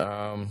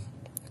 And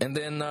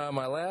then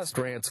my last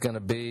rant's going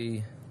to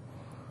be...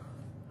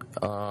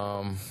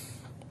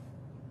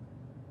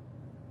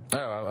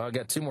 I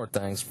got two more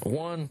things.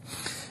 One,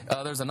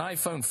 there's an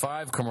iPhone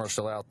 5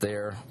 commercial out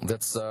there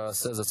that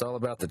says it's all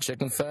about the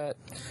chicken fat.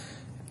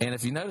 And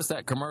if you notice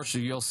that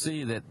commercial, you'll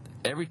see that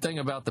everything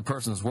about the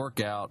person's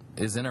workout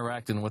is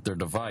interacting with their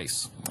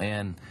device.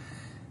 And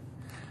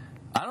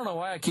I don't know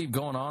why I keep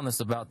going on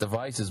this about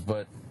devices,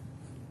 but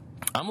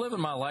I'm living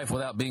my life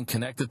without being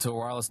connected to a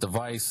wireless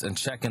device and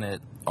checking it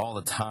all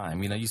the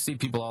time. You see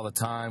people all the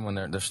time when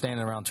they're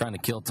standing around trying to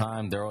kill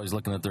time. They're always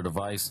looking at their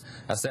device.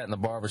 I sat in the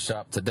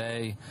barbershop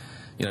today.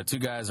 Two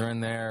guys are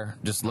in there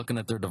just looking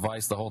at their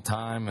device the whole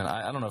time. And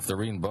I don't know if they're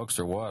reading books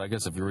or what. I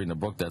guess if you're reading a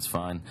book, that's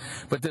fine.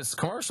 But this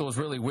commercial was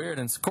really weird.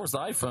 And, of course, the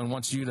iPhone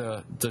wants you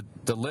to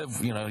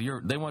live,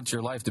 they want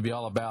your life to be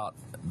all about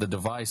the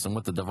device and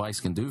what the device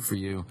can do for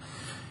you.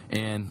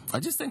 And I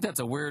just think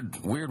that's a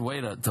weird way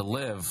to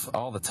live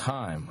all the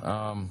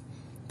time.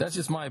 That's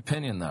just my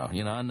opinion, though.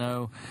 I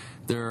know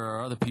there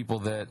are other people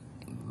that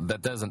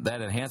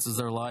enhances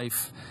their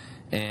life,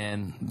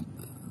 and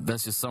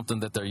that's just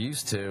something that they're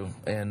used to.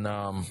 And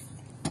but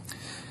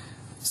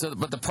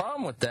the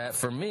problem with that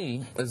for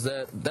me is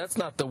that that's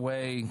not the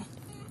way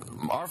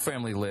our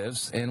family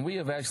lives, and we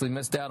have actually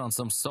missed out on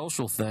some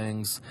social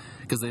things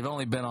because they've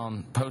only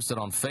been posted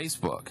on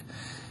Facebook.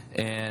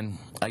 And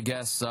I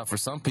guess for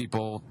some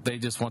people, they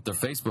just want their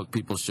Facebook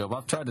people to show up.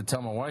 I've tried to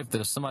tell my wife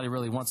that if somebody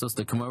really wants us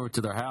to come over to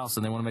their house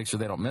and they want to make sure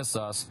they don't miss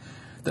us,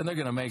 then they're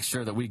going to make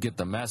sure that we get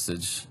the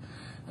message.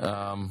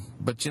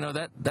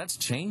 But, that's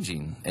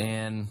changing.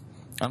 And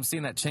I'm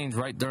seeing that change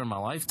right during my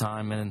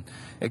lifetime. And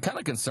it kind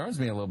of concerns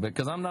me a little bit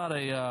because I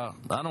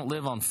don't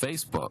live on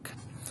Facebook.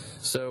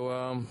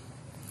 So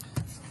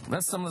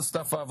that's some of the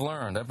stuff I've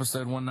learned.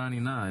 Episode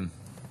 199.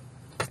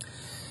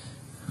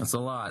 That's a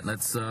lot.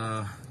 That's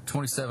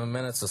 27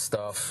 minutes of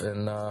stuff,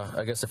 and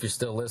I guess if you're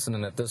still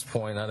listening at this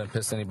point, I didn't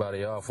piss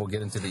anybody off, we'll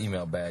get into the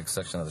email bag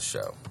section of the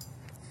show.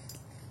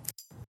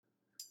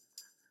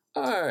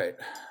 All right.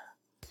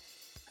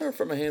 Heard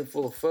from a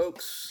handful of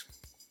folks.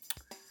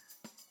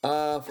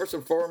 First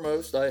and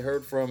foremost, I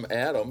heard from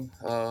Adam,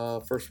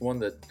 first one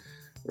that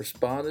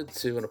responded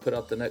to when I put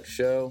out the next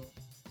show.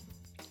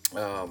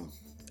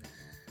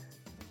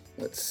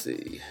 Let's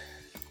see.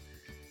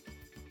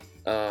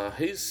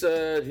 He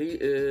said he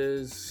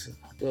is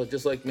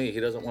just like me. He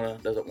doesn't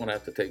want to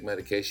have to take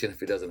medication if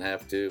he doesn't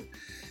have to.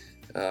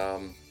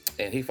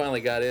 And he finally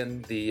got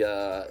in the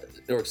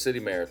New York City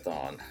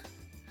Marathon.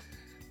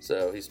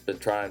 So he's been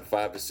trying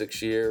 5 to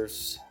 6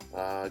 years.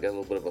 Got a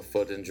little bit of a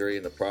foot injury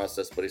in the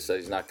process, but he said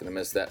he's not going to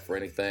miss that for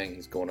anything.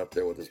 He's going up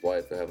there with his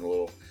wife. They're having a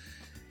little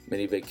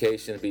mini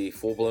vacation to be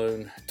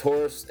full-blown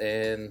tourist,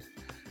 and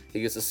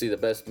he gets to see the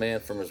best man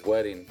from his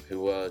wedding,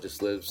 who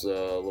just lives a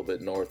little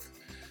bit north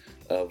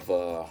of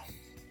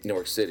New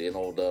York City, an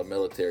old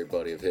military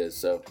buddy of his.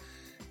 So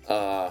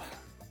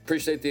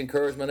appreciate the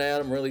encouragement,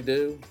 Adam, really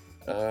do.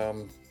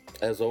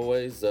 As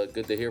always,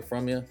 good to hear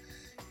from you.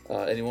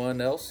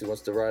 Anyone else who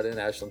wants to write in,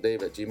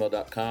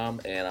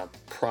 ashlanddave@gmail.com, and I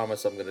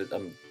promise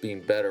I'm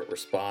being better at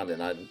responding.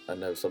 I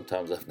know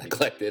sometimes I've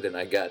neglected, and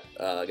I got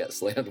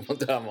slammed one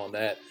time on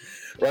that,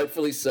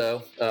 rightfully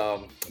so.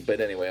 But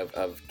anyway,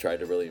 I've tried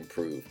to really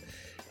improve.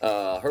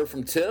 Heard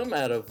from Tim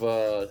out of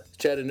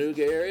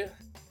Chattanooga area.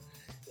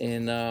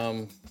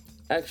 And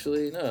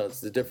actually, no,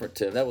 it's a different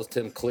Tim. That was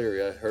Tim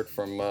Cleary. I heard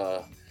from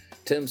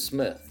Tim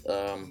Smith.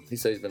 He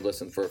said he's been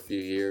listening for a few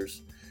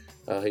years.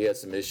 He had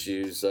some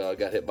issues.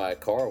 Got hit by a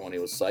car when he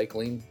was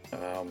cycling.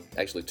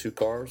 Actually, 2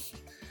 cars.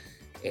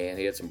 And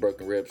he had some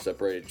broken ribs,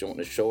 separated joint in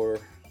his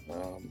shoulder.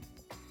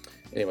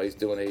 Anyway, he's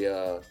doing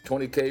a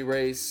 20K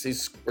race.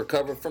 He's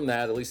recovered from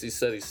that. At least he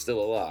said he's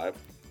still alive.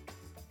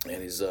 And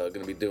he's going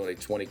to be doing a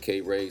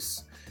 20K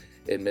race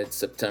in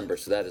mid-September,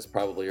 so that has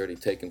probably already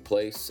taken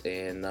place.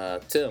 And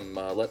Tim,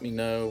 let me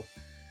know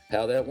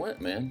how that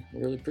went, man. I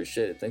really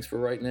appreciate it. Thanks for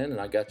writing in,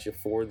 and I got you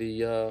for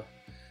the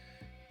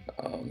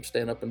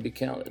Stand Up and Be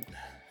Counted.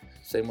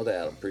 Same with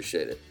Adam.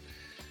 Appreciate it.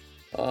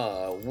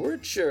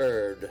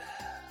 Richard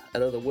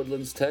out of the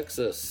Woodlands,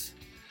 Texas.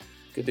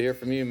 Good to hear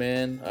from you,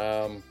 man.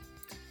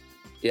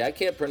 Yeah, I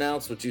can't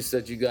pronounce what you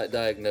said you got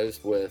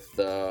diagnosed with,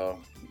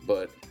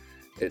 but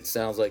it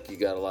sounds like you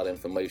got a lot of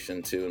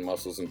inflammation too in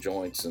muscles and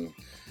joints. And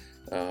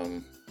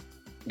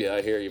yeah,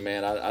 I hear you,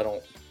 man. I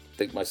don't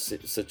think my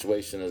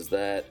situation is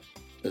like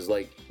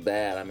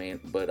that. I mean,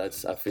 but I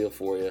feel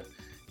for you,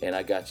 and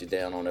I got you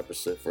down on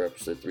episode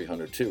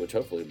 302, which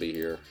hopefully will be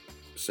here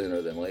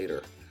sooner than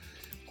later.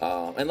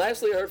 And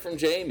lastly, I heard from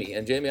Jamie.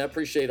 And Jamie, I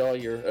appreciate all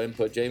your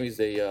input. Jamie's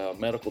a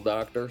medical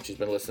doctor. She's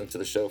been listening to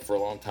the show for a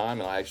long time,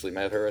 and I actually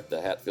met her at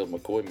the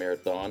Hatfield-McCoy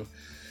Marathon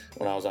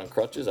when I was on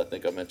crutches. I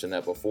think I mentioned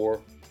that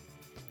before.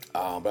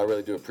 But I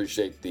really do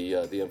appreciate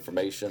the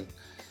information.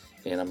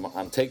 And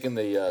I'm taking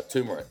the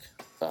turmeric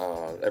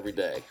every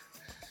day,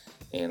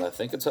 and I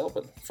think it's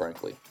helping,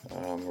 frankly.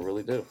 I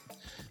really do.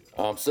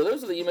 So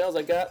those are the emails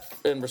I got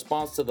in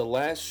response to the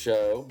last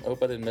show. I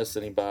hope I didn't miss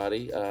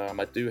anybody.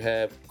 I do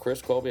have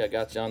Chris Colby. I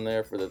got you on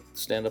there for the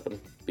Stand Up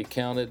and Be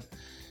Counted.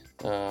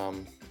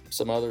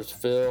 Some others,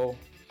 Phil,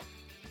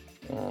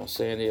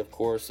 Sandy, of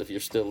course. If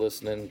you're still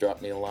listening,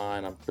 drop me a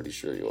line. I'm pretty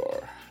sure you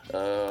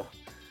are.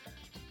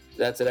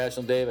 That's at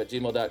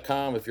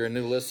ashlanddave@gmail.com. If you're a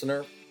new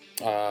listener,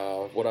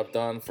 what I've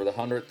done for the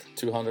 100th,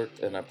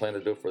 200th, and I plan to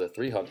do it for the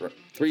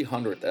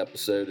 300th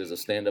episode is a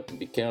Stand Up and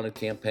Be Counted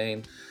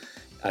campaign.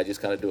 I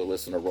just kind of do a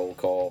listener roll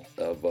call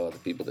of the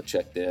people that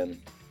checked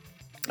in.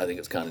 I think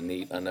it's kind of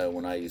neat. I know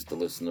when I used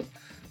to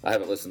I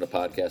haven't listened to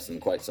podcasts in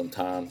quite some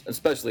time,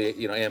 especially,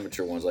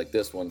 amateur ones like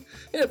this one.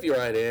 And if you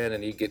write in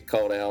and you get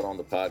called out on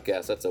the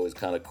podcast, that's always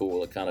kind of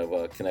cool. It kind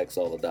of connects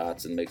all the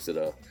dots and makes it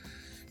a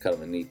kind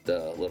of a neat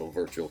little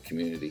virtual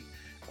community.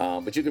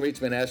 But you can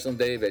reach me at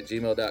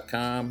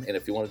ashlanddave@gmail.com, and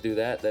if you want to do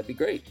that, that'd be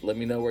great. Let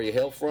me know where you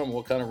hail from,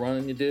 what kind of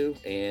running you do,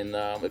 and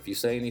if you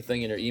say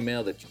anything in your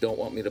email that you don't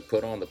want me to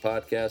put on the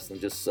podcast, then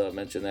just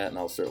mention that, and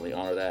I'll certainly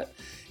honor that.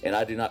 And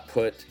I do not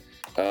put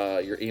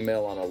your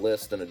email on a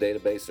list in a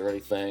database or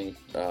anything.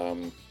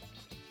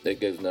 It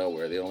goes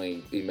nowhere. The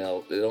only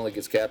email, it only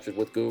gets captured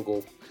with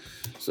Google.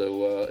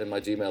 So in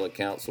my Gmail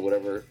account, so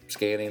whatever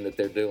scanning that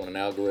they're doing and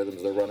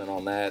algorithms they're running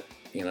on that,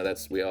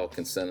 we all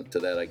consent to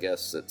that, I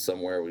guess, that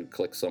somewhere we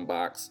click some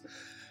box.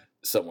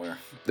 somewhere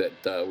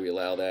that we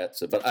allow that.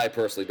 So, but I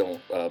personally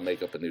don't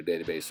make up a new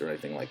database or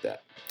anything like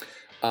that.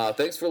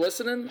 Thanks for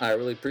listening. I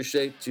really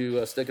appreciate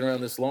you sticking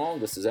around this long.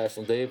 This is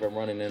Ashland Dave. I'm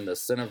running in the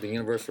center of the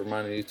universe,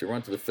 reminding you to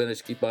run to the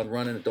finish, keep on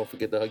running, and don't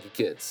forget to hug your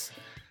kids.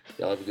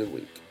 Y'all have a good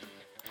week.